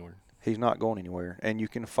 Not going anywhere. he's not going anywhere, and you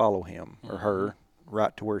can follow him or her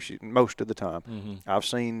right to where she most of the time. I've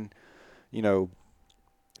seen, you know,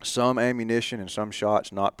 some ammunition and some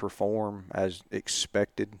shots not perform as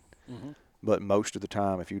expected, but most of the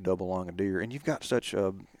time if you double lung a deer, and you've got such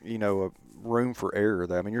a room for error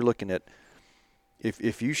there. I mean, you're looking at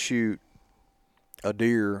if you shoot a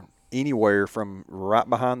deer anywhere from right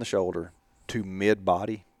behind the shoulder to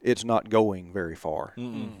mid-body, it's not going very far,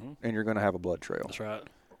 and you're going to have a blood trail. That's right.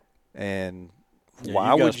 And Yeah,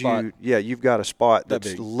 why would you? Yeah, you've got a spot That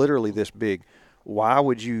that's big. literally this big. Why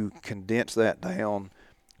would you condense that down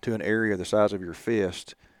to an area the size of your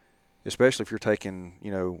fist, especially if you're taking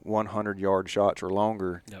 100-yard shots or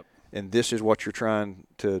longer? Yep. And this is what you're trying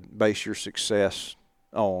to base your success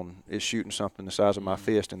on, is shooting something the size of my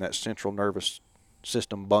fist in that central nervous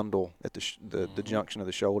system bundle at the junction of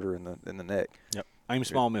the shoulder and the neck. Yep. Aim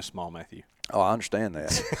small, miss small, Matthew. Oh, I understand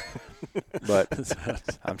that,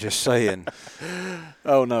 but I'm just saying.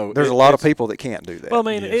 Oh no, There's a lot of people that can't do that. Well,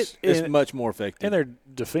 I mean, Yes. It's much more effective. in their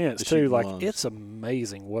defense to too, shoot like lungs. it's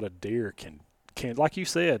amazing what a deer can like you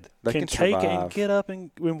said, They can take it and survive. get up and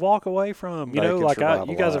walk away from. You They know, can like survive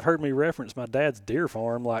a you guys lot. have heard me reference my dad's deer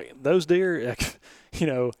farm. Like those deer,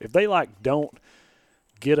 if they don't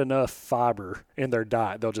get enough fiber in their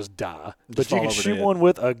diet, they'll just die. But you fall can over shoot dead. one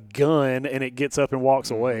with a gun and it gets up and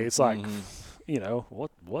walks away. It's like,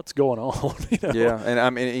 what's going on? Yeah, and I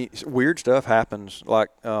mean, weird stuff happens. Like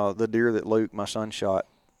the deer that Luke, my son, shot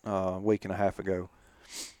a week and a half ago.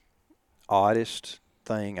 Oddest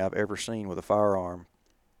thing I've ever seen with a firearm.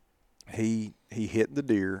 He hit the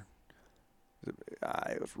deer.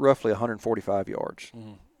 It was roughly 145 yards,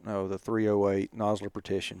 the 308 Nosler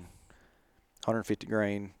Partition, 150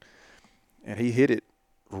 grain, and he hit it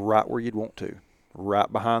right where you'd want to,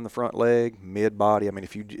 right behind the front leg, mid body. I mean,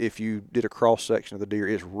 if you did a cross section of the deer,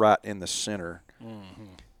 it's right in the center,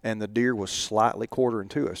 and the deer was slightly quartering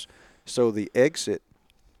to us, so the exit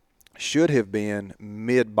should have been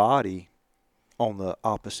mid body on the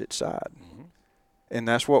opposite side. And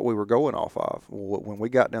that's what we were going off of. When we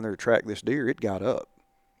got down there to track this deer, it got up.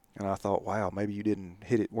 And I thought, wow, maybe you didn't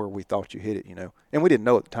hit it where we thought you hit it, And we didn't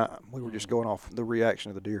know at the time. We were just going off the reaction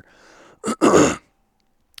of the deer.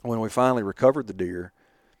 When we finally recovered the deer,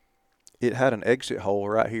 it had an exit hole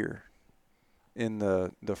right here in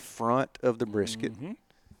the front of the brisket,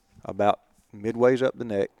 about midways up the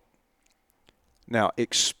neck. Now,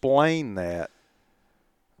 explain that.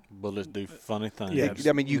 Bullets do funny things. Yeah,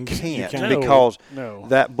 I mean, you can't No, because no.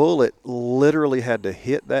 that bullet literally had to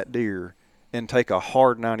hit that deer and take a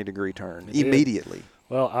hard 90-degree turn immediately.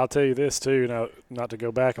 Well, I'll tell you this, too, now, not to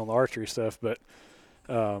go back on the archery stuff, but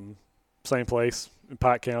same place in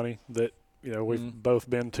Pike County that, we've both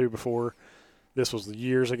been to before. This was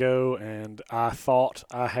years ago, and I thought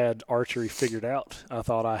I had archery figured out. I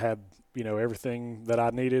thought I had, everything that I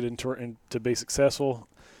needed to be successful.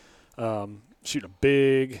 Shooting a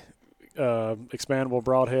big expandable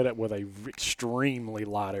broadhead with a extremely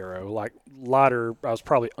light arrow, like lighter. I was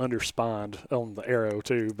probably underspined on the arrow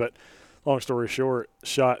too, but long story short,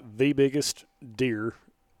 shot the biggest deer,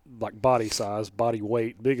 like body size, body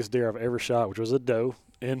weight, biggest deer I've ever shot, which was a doe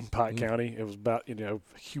in Pike County. It was about,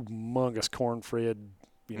 humongous corn-fed,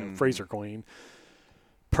 freezer queen.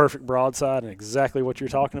 Perfect broadside and exactly what you're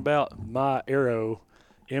talking about. My arrow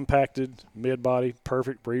impacted mid-body,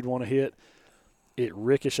 perfect where you'd want to hit. It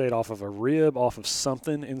ricocheted off of a rib, off of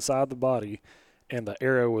something inside the body, and the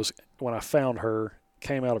arrow was, when I found her,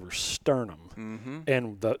 came out of her sternum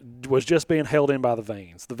and was just being held in by the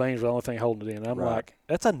veins. The veins were the only thing holding it in. I'm like,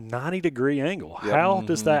 that's a 90-degree angle. Yep. How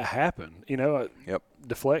does that happen? Yep.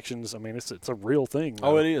 Deflections, I mean, it's a real thing.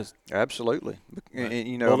 Oh, it is. Absolutely.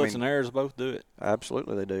 And, Bullets and arrows both do it.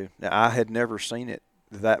 Absolutely they do. Now, I had never seen it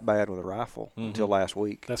that bad with a rifle until last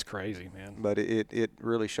week. That's crazy, man. But it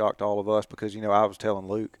really shocked all of us because, I was telling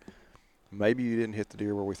Luke, maybe you didn't hit the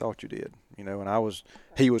deer where we thought you did, and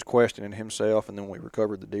he was questioning himself, and then we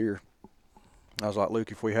recovered the deer. I was like,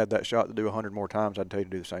 Luke, if we had that shot to do 100 more times, I'd tell you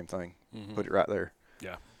to do the same thing. Put it right there.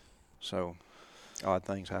 Yeah. So odd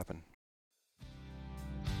things happen.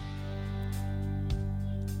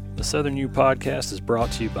 The Southern U podcast is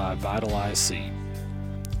brought to you by Vitalize Seed.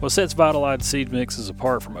 What sets Vitalize Seed Mixes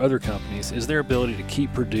apart from other companies is their ability to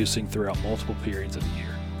keep producing throughout multiple periods of the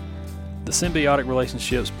year. The symbiotic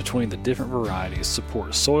relationships between the different varieties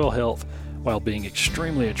support soil health while being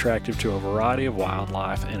extremely attractive to a variety of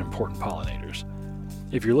wildlife and important pollinators.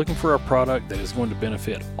 If you're looking for a product that is going to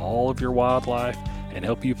benefit all of your wildlife and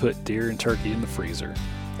help you put deer and turkey in the freezer,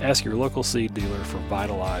 ask your local seed dealer for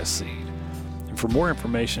Vitalize Seed. And for more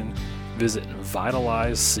information, visit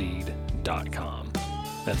vitalizeseed.com.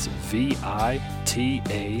 That's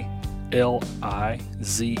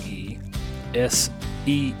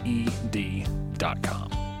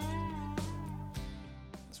VITALIZESEED.com.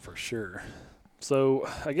 That's for sure. So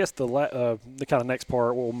I guess the kind of next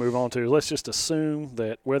part we'll move on to, let's just assume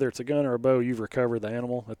that whether it's a gun or a bow, you've recovered the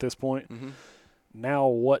animal at this point. Now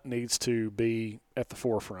what needs to be at the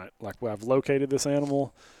forefront? Like, well, I've located this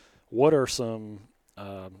animal. What are some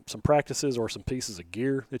practices or some pieces of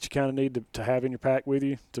gear that you kind of need to have in your pack with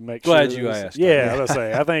you to make sure? Glad you asked. Yeah, I was gonna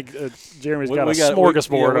say, I think Jeremy's got a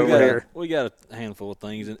smorgasbord over here. We got a handful of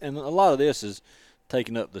things, and a lot of this is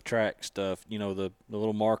taking up the track stuff, the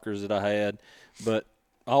little markers that I had. But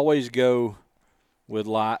always go with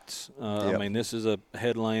lights. I mean, this is a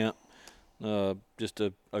headlamp, just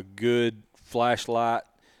a good flashlight.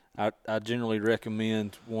 I generally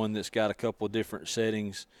recommend one that's got a couple of different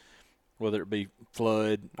settings, whether it be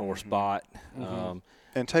flood or spot.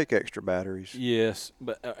 And take extra batteries. Yes,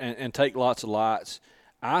 but and take lots of lights.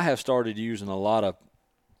 I have started using a lot of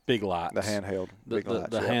big lights. The handheld big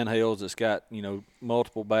lights. The handhelds that's got,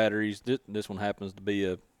 multiple batteries. This one happens to be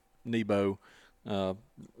a Nebo.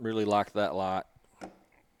 Really like that light.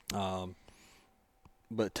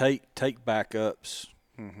 But take backups.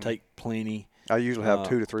 Take plenty. I usually have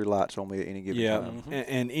 2 to 3 lights on me at any given time.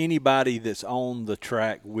 And anybody that's on the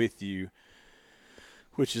track with you,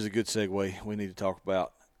 which is a good segue we need to talk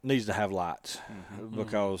about, needs to have lights.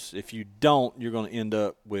 Because if you don't, you're going to end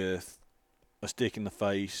up with a stick in the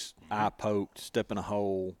face, eye poked, step in a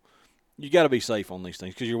hole. You got to be safe on these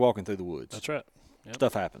things because you're walking through the woods. That's right. Yep.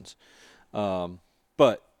 Stuff happens.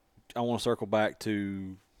 But I want to circle back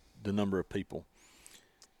to the number of people.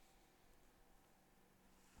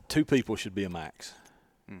 2 people should be a max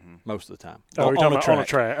most of the time. Oh, you're talking about on a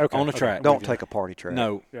track. Okay. On a track. Don't take a party track.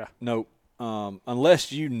 No. Yeah. No.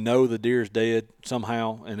 Unless you know the deer's dead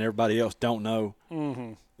somehow and everybody else don't know,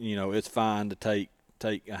 it's fine to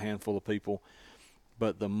take a handful of people.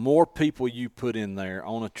 But the more people you put in there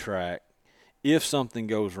on a track, if something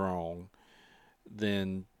goes wrong,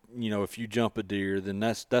 then, if you jump a deer, then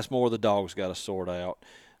that's more the dog's got to sort out.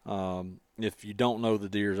 If you don't know the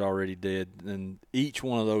deer's already dead, then each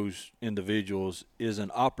one of those individuals is an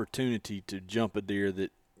opportunity to jump a deer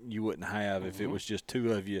that you wouldn't have if it was just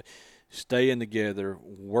 2 of you staying together,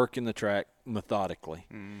 working the track methodically.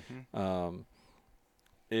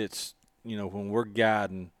 It's, when we're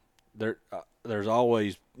guiding, there's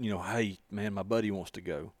always, hey, man, my buddy wants to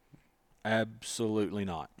go. Absolutely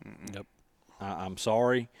not. Yep. I'm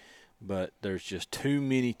sorry, but there's just too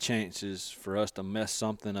many chances for us to mess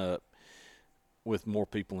something up with more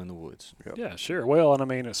people in the woods. Yep. Yeah, sure. Well, and I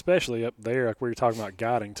mean, especially up there, like where you're talking about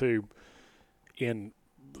guiding too, in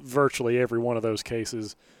virtually every one of those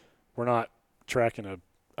cases, we're not tracking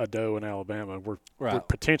a doe in Alabama. We're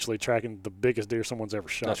potentially tracking the biggest deer someone's ever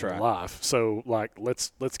shot in their life. So, like,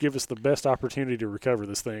 let's give us the best opportunity to recover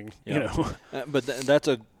this thing. Yep. But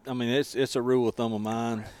it's a rule of thumb of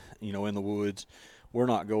mine. In the woods, we're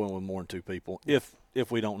not going with more than 2 people if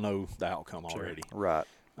we don't know the outcome already. Right.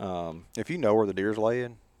 If you know where the deer's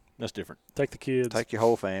laying, that's different. Take the kids. Take your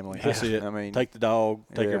whole family. That's it. I mean, take the dog.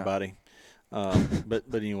 Take everybody. But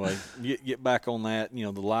anyway, get back on that.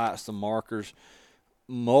 The lights, the markers,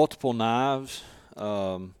 multiple knives.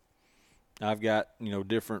 I've got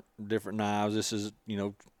different knives. This is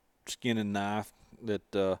skinning knife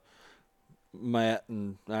that Matt,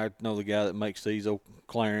 and I know the guy that makes these, old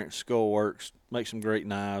Clarence Skullworks, makes some great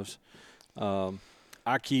knives.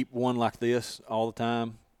 I keep one like this all the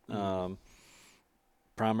time.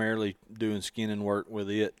 Primarily doing skinning work with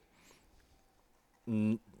it.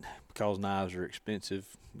 Because knives are expensive,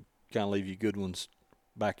 kind of leave you good ones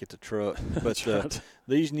back at the truck. But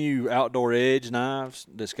these new Outdoor Edge knives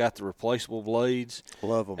that's got the replaceable blades,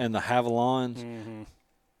 love them, and the Havalons,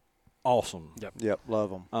 awesome. Yep, love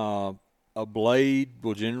them. A blade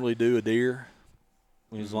will generally do a deer,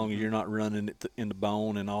 as long as you're not running it in the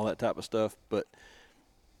bone and all that type of stuff. But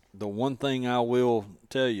the one thing I will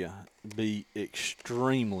tell you, be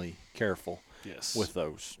extremely careful. Yes. With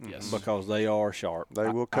those. Yes. Because they are sharp. They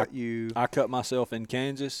will cut you. I cut myself in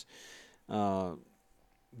Kansas,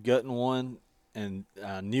 gutting one, and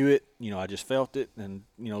I knew it. I just felt it, and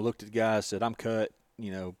looked at the guy and said, "I'm cut."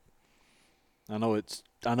 I know it's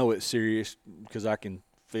serious because I can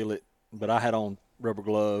feel it, but I had on rubber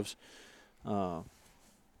gloves. And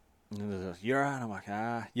you're right. I'm like,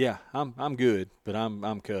 yeah, I'm good, but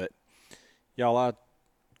I'm cut. Y'all, I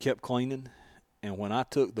kept cleaning, and when I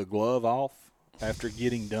took the glove off after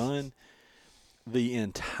getting done, the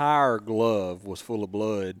entire glove was full of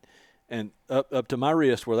blood, and up to my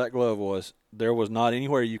wrist where that glove was, there was not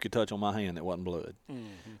anywhere you could touch on my hand that wasn't blood.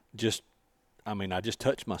 I just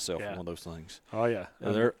touched myself on one of those things. Oh, yeah.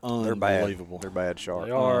 They're unbelievable. They're bad sharp.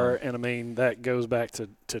 They are, and that goes back to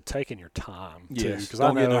taking your time, too. Yes, Because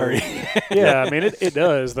don't get in a hurry. Yeah, it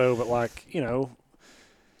does, though, but like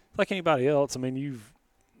anybody else,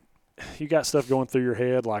 you got stuff going through your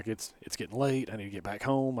head, like it's getting late, I need to get back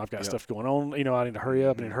home, I've got stuff going on, I need to hurry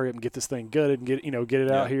up and get this thing gutted and get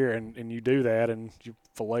it out here, and you do that and you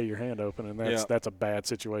fillet your hand open, and that's a bad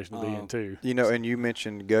situation to be in too. And you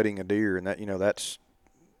mentioned gutting a deer, and that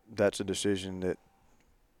that's a decision that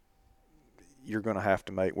you're going to have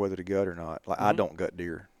to make, whether to gut or not. Like I don't gut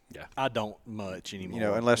deer. Yeah, I don't much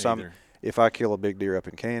anymore. Unless if I kill a big deer up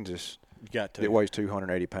in Kansas, you got to. It weighs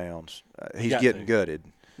 280 pounds. He's getting gutted.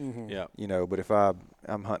 Mm-hmm. But if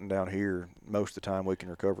I'm hunting down here, most of the time we can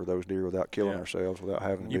recover those deer without killing ourselves, without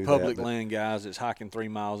having to do that. You public land guys that's hiking 3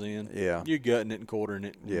 miles in, you're gutting it and quartering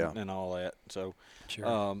it and all that. So,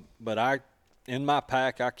 sure. But in my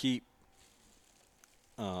pack, I keep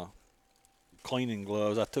cleaning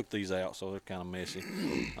gloves. I took these out, so they're kind of messy.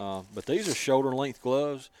 But these are shoulder-length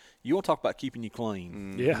gloves. You want to talk about keeping you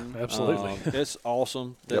clean. Yeah, absolutely. It's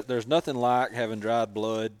awesome. There's nothing like having dried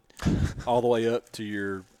blood all the way up to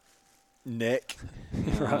your neck,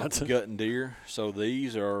 right. gutting deer. So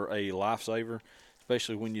these are a lifesaver,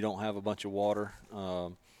 especially when you don't have a bunch of water.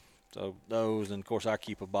 So those, and of course I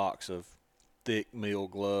keep a box of thick meal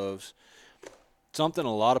gloves. Something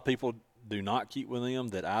a lot of people do not keep with them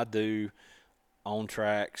that I do on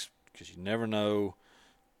tracks, because you never know,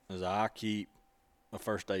 is I keep a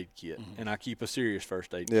first aid kit, and I keep a serious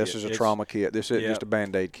first aid kit. This is a trauma kit. This isn't just a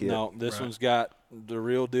Band-Aid kit. No, this one's got the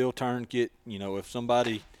real deal tourniquet. If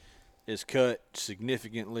somebody is cut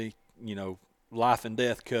significantly, life and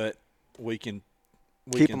death cut, we can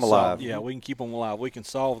keep them alive. We can keep them alive. We can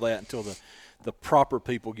solve that until the proper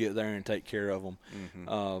people get there and take care of them.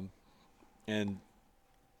 Mm-hmm. And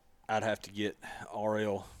I'd have to get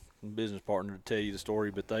RL, business partner, to tell you the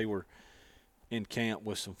story, but they were in camp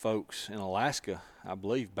with some folks in Alaska, I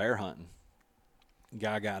believe, bear hunting.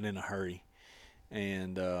 Guy got in a hurry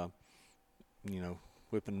and,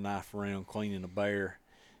 whipping a knife around, cleaning a bear,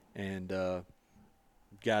 and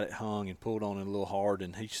got it hung and pulled on it a little hard,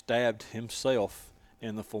 and he stabbed himself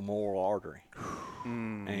in the femoral artery.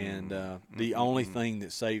 And the only thing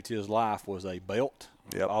that saved his life was a belt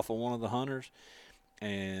off of one of the hunters,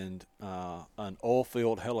 and an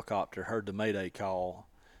oil-filled helicopter heard the Mayday call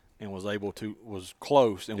and was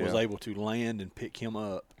close and was able to land and pick him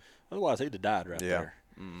up. Otherwise, he'd have died right there.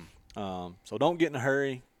 So don't get in a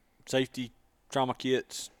hurry. Safety trauma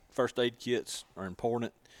kits, first aid kits are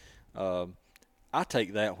important. I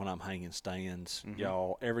take that when I'm hanging stands,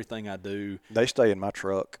 y'all. Everything I do. They stay in my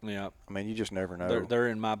truck. Yeah. I mean, you just never know. They're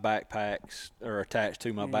in my backpacks or attached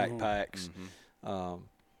to my backpacks.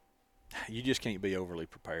 You just can't be overly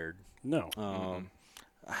prepared. No.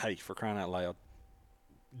 Hey, for crying out loud,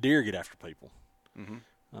 deer get after people.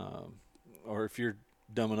 Or if you're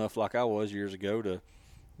dumb enough like I was years ago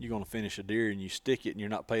you're going to finish a deer and you stick it and you're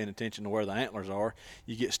not paying attention to where the antlers are,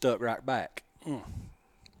 you get stuck right back,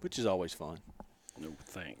 which is always fun. No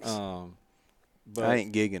thanks. But I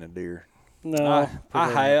ain't gigging a deer. No. I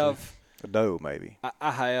have. A doe, maybe.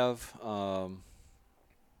 I have.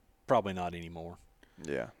 Probably not anymore.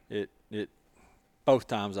 Yeah. It both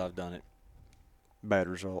times I've done it. Bad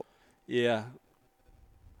result. Yeah.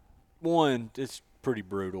 One, it's pretty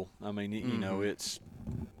brutal. I mean, you know, it's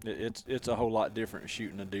a whole lot different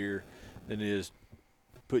shooting a deer than it is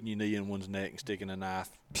putting your knee in one's neck and sticking a knife,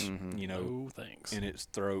 No thanks. in its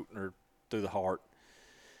throat or through the heart.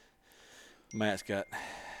 Matt's got,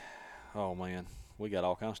 oh man, we got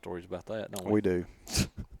all kinds of stories about that, don't we? We do.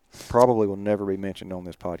 Probably will never be mentioned on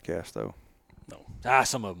this podcast, though. No.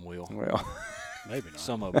 Some of them will. Well, maybe not.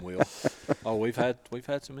 Some of them will. Oh, we've had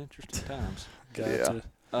some interesting times. Gotcha.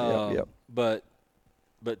 Yep.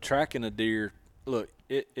 But tracking a deer, look,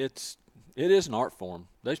 it is an art form.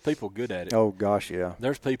 There's people good at it. Oh gosh, yeah.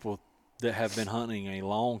 There's people that have been hunting a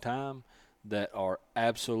long time that are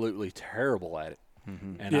absolutely terrible at it.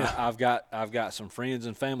 And I've got some friends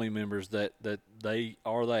and family members that they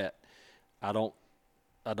are that. I don't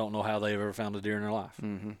know how they've ever found a deer in their life.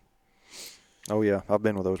 Oh yeah, I've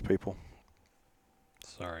been with those people.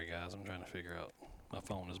 Sorry, guys. I'm trying to figure out. My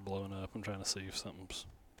phone is blowing up. I'm trying to see if something's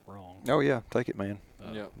wrong. Oh yeah, take it, man.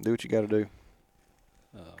 Do what you got to do.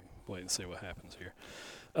 Wait and see what happens here.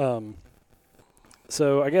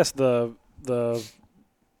 So I guess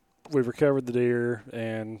we've recovered the deer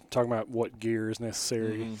and talking about what gear is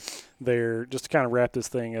necessary there. Just to kind of wrap this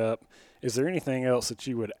thing up, is there anything else that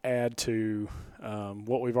you would add to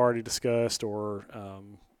what we've already discussed, or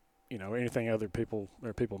anything other people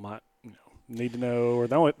might need to know? Or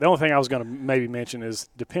the only thing I was going to maybe mention is,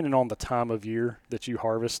 depending on the time of year that you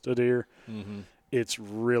harvest a deer, it's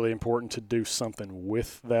really important to do something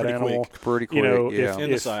with that animal. Pretty quick, yeah.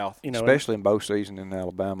 In the South. Especially in bow season in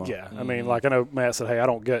Alabama. Yeah, I mean, like I know Matt said, hey, I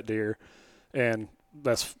don't gut deer, and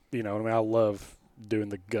that's, I love doing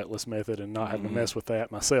the gutless method and not having to mess with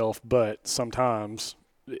that myself, but sometimes,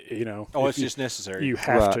 it's just necessary. You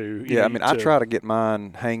have to. Yeah, I try to get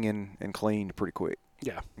mine hanging and cleaned pretty quick.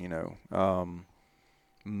 Yeah.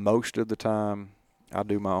 Most of the time I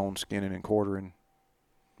do my own skinning and quartering.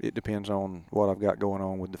 It depends on what I've got going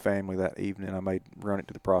on with the family that evening. I may run it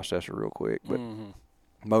to the processor real quick, but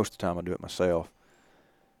most of the time I do it myself.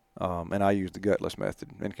 And I use the gutless method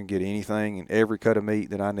and can get anything and every cut of meat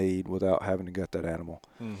that I need without having to gut that animal.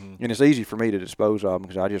 And it's easy for me to dispose of them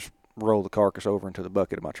because I just roll the carcass over into the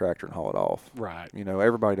bucket of my tractor and haul it off. Right.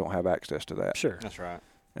 Everybody don't have access to that. Sure. That's right.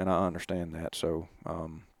 And I understand that. So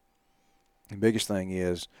the biggest thing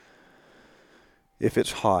is, if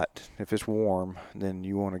it's hot, if it's warm, then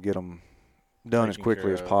you want to get them done as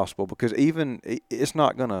quickly as possible, because even it's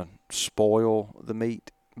not going to spoil the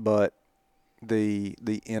meat, but the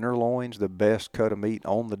inner loins, the best cut of meat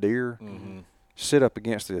on the deer, sit up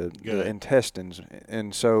against the intestines.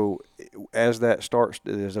 And so as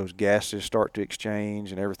those gases start to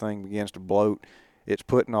exchange and everything begins to bloat, it's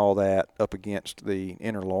putting all that up against the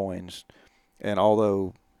inner loins. And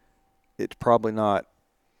although it's probably not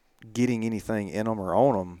getting anything in them or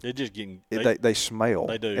on them, they're just getting they smell.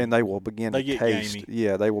 They do, and they will begin to taste. Gamey.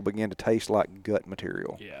 Yeah, they will begin to taste like gut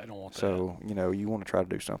material. Yeah, I don't want that. So you want to try to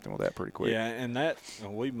do something with that pretty quick. Yeah, and that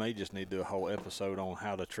we may just need to do a whole episode on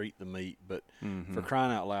how to treat the meat. But for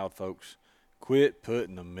crying out loud, folks, Quit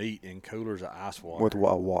putting the meat in coolers of ice water. With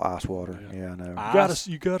ice water. Yeah, I know.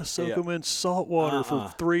 You gotta soak them in salt water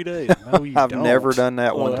for 3 days. No, you I've don't. never done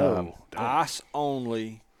that one time. Don't. Ice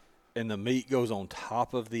only, and the meat goes on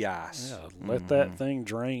top of the ice. Yeah, let that thing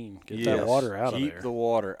drain. Get that water out of there. Keep the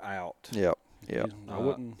water out. Yep. I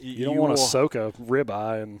wouldn't. You don't want to soak a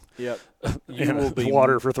ribeye in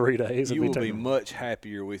water for 3 days. You will be much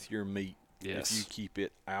happier with your meat if you keep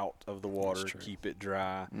it out of the water, keep it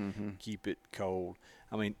dry, keep it cold.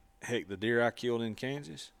 I mean, heck, the deer I killed in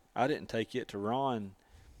Kansas, I didn't take it to Ron.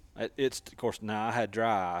 It's, of course, now I had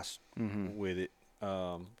dry ice with it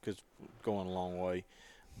because going a long way.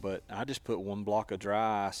 But I just put 1 block of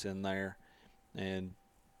dry ice in there and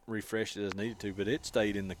refreshed it as needed to. But it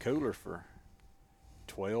stayed in the cooler for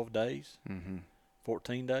 12 days,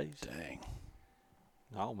 14 days. Dang.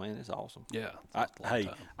 Oh, man, it's awesome. Yeah.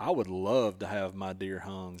 I would love to have my deer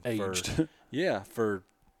hung aged. for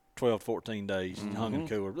 12, 14 days hung in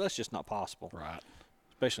cooler. But that's just not possible. Right.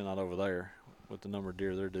 Especially not over there with the number of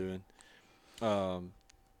deer they're doing.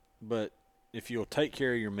 But if you'll take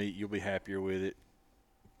care of your meat, you'll be happier with it.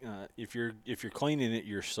 If you're cleaning it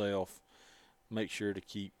yourself, make sure to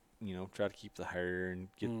try to keep the hair and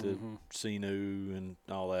get the sinew and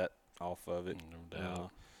all that off of it. No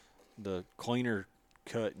doubt. The cleaner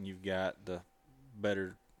cutting you've got, the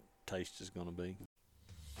better taste is going to be.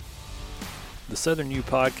 The Southern U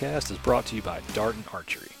podcast is brought to you by Darton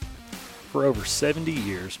Archery. For over 70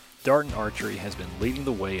 years, Darton Archery has been leading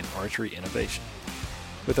the way in archery innovation.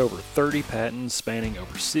 With over 30 patents spanning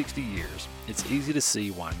over 60 years, it's easy to see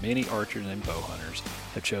why many archers and bow hunters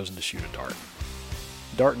have chosen to shoot a dart.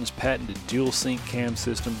 Darton's patented dual sync cam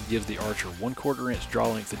system gives the archer 1/4 inch draw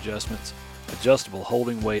length adjustments, adjustable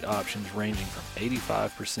holding weight options ranging from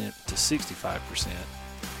 85% to 65%,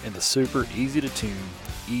 and the super easy to tune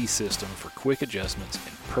E-system for quick adjustments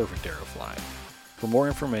and perfect arrow flying. For more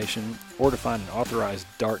information or to find an authorized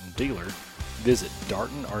Darton dealer, visit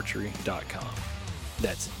dartonarchery.com.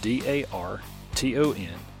 That's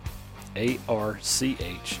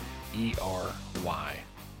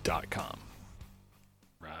DartonArchery.com.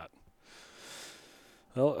 Right.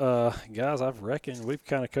 Well, guys, I've reckoned we've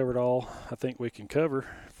kind of covered all I think we can cover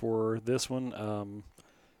for this one.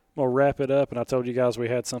 We'll wrap it up, and I told you guys we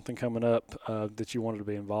had something coming up that you wanted to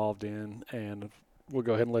be involved in, and we'll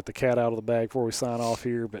go ahead and let the cat out of the bag before we sign off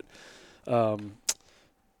here. But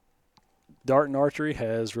Darton Archery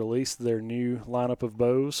has released their new lineup of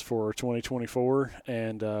bows for 2024,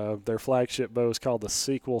 and their flagship bow is called the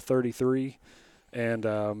Sequel 33. And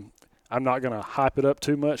I'm not going to hype it up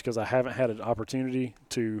too much because I haven't had an opportunity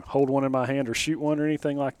to hold one in my hand or shoot one or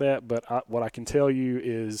anything like that. But what I can tell you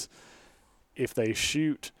is if they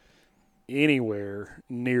shoot anywhere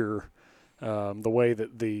near the way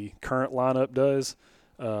that the current lineup does,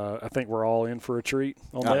 I think we're all in for a treat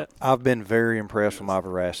on that. I've been very impressed with my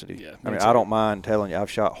veracity. Yeah, I mean, I don't mind telling you,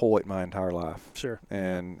 I've shot Hoyt my entire life. Sure.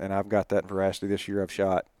 And I've got that veracity this year. I've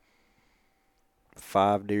shot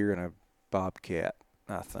 5 deer and a bobcat,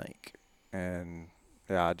 I think. And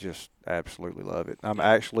yeah, I just absolutely love it. I'm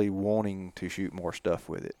actually wanting to shoot more stuff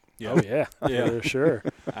with it. Yeah. Oh, yeah. Yeah, sure.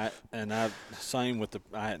 I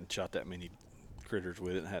hadn't shot that many critters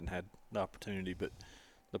with it, hadn't had the opportunity, but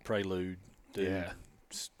the Prelude, dude. Yeah.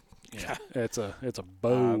 It's a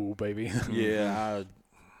bow, baby. Yeah,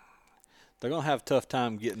 they're gonna have a tough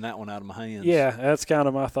time getting that one out of my hands. Yeah, that's kind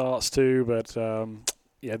of my thoughts too. But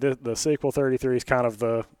the Sequel 33 is kind of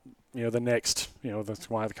the next, that's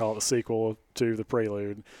why they call it the sequel to the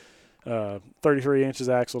Prelude. 33 inches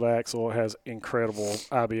axle to axle. It has incredible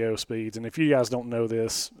IBO speeds, and if you guys don't know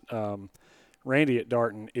this, Randy at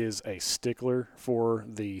Darton is a stickler for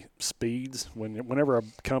the speeds. Whenever a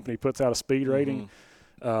company puts out a speed rating.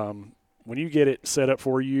 When you get it set up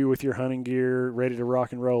for you with your hunting gear, ready to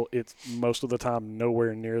rock and roll, it's most of the time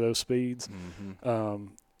nowhere near those speeds.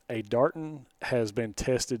 A Darton has been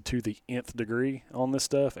tested to the nth degree on this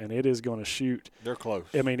stuff, and it is going to shoot. They're close.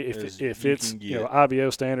 I mean, if it's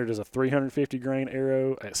IBO standard is a 350 grain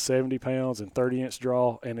arrow at 70 pounds and 30-inch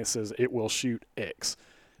draw, and it says it will shoot X.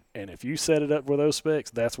 And if you set it up with those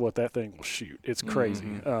specs, that's what that thing will shoot. It's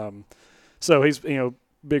crazy. So he's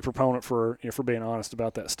big proponent for being honest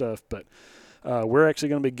about that stuff, but we're actually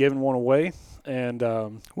going to be giving one away, and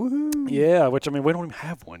woohoo! Yeah, which I mean we don't even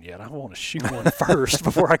have one yet. I want to shoot one first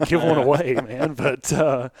before I give one away, man. But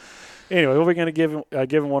anyway, we're going to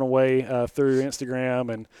give one away through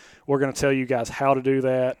Instagram, and we're going to tell you guys how to do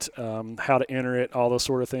that, how to enter it, all those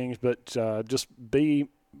sort of things. But just be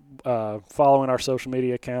following our social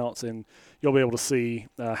media accounts, and you'll be able to see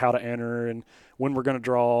how to enter and when we're going to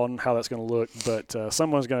draw and how that's going to look. But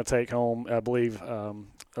someone's going to take home, I believe,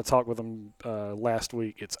 I talked with them last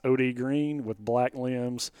week. It's OD Green with black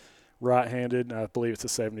limbs, right-handed. I believe it's a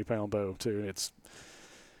 70-pound bow, too. It's,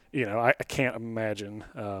 I can't imagine.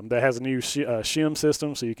 That has a new shim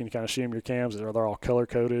system, so you can kind of shim your cams. They're all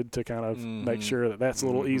color-coded to kind of make sure that that's a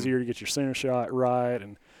little easier to get your center shot right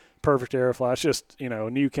and perfect arrow fly. It's just, a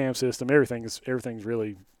new cam system. Everything's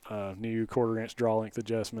really new, quarter-inch draw length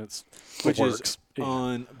adjustments. Which is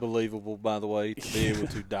unbelievable, by the way, to be able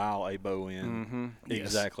to dial a bow in.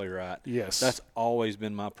 Exactly right. Yes. That's always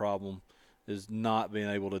been my problem, is not being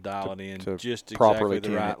able to dial it in just properly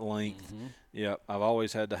exactly the right length. Yep, I've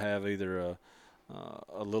always had to have either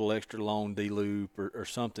a little extra long D-loop or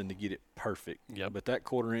something to get it perfect. Yep. But that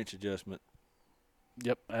quarter-inch adjustment,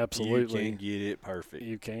 yep, absolutely. You can get it perfect.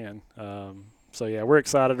 You can. So, yeah, we're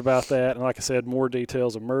excited about that. And like I said, more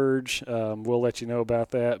details emerge. We'll let you know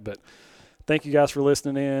about that. But thank you guys for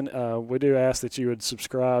listening in. We do ask that you would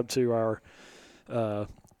subscribe to our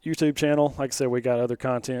YouTube channel. Like I said, we got other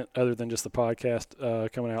content other than just the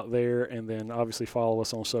podcast coming out there. And then obviously follow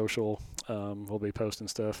us on social. We'll be posting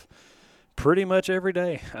stuff pretty much every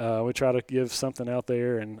day. We try to give something out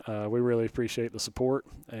there, and we really appreciate the support.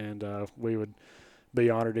 And we would be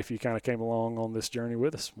honored if you kind of came along on this journey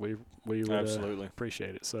with us. We would absolutely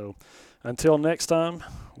appreciate it. So until next time,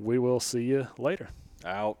 we will see you later.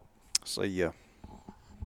 Out. See ya.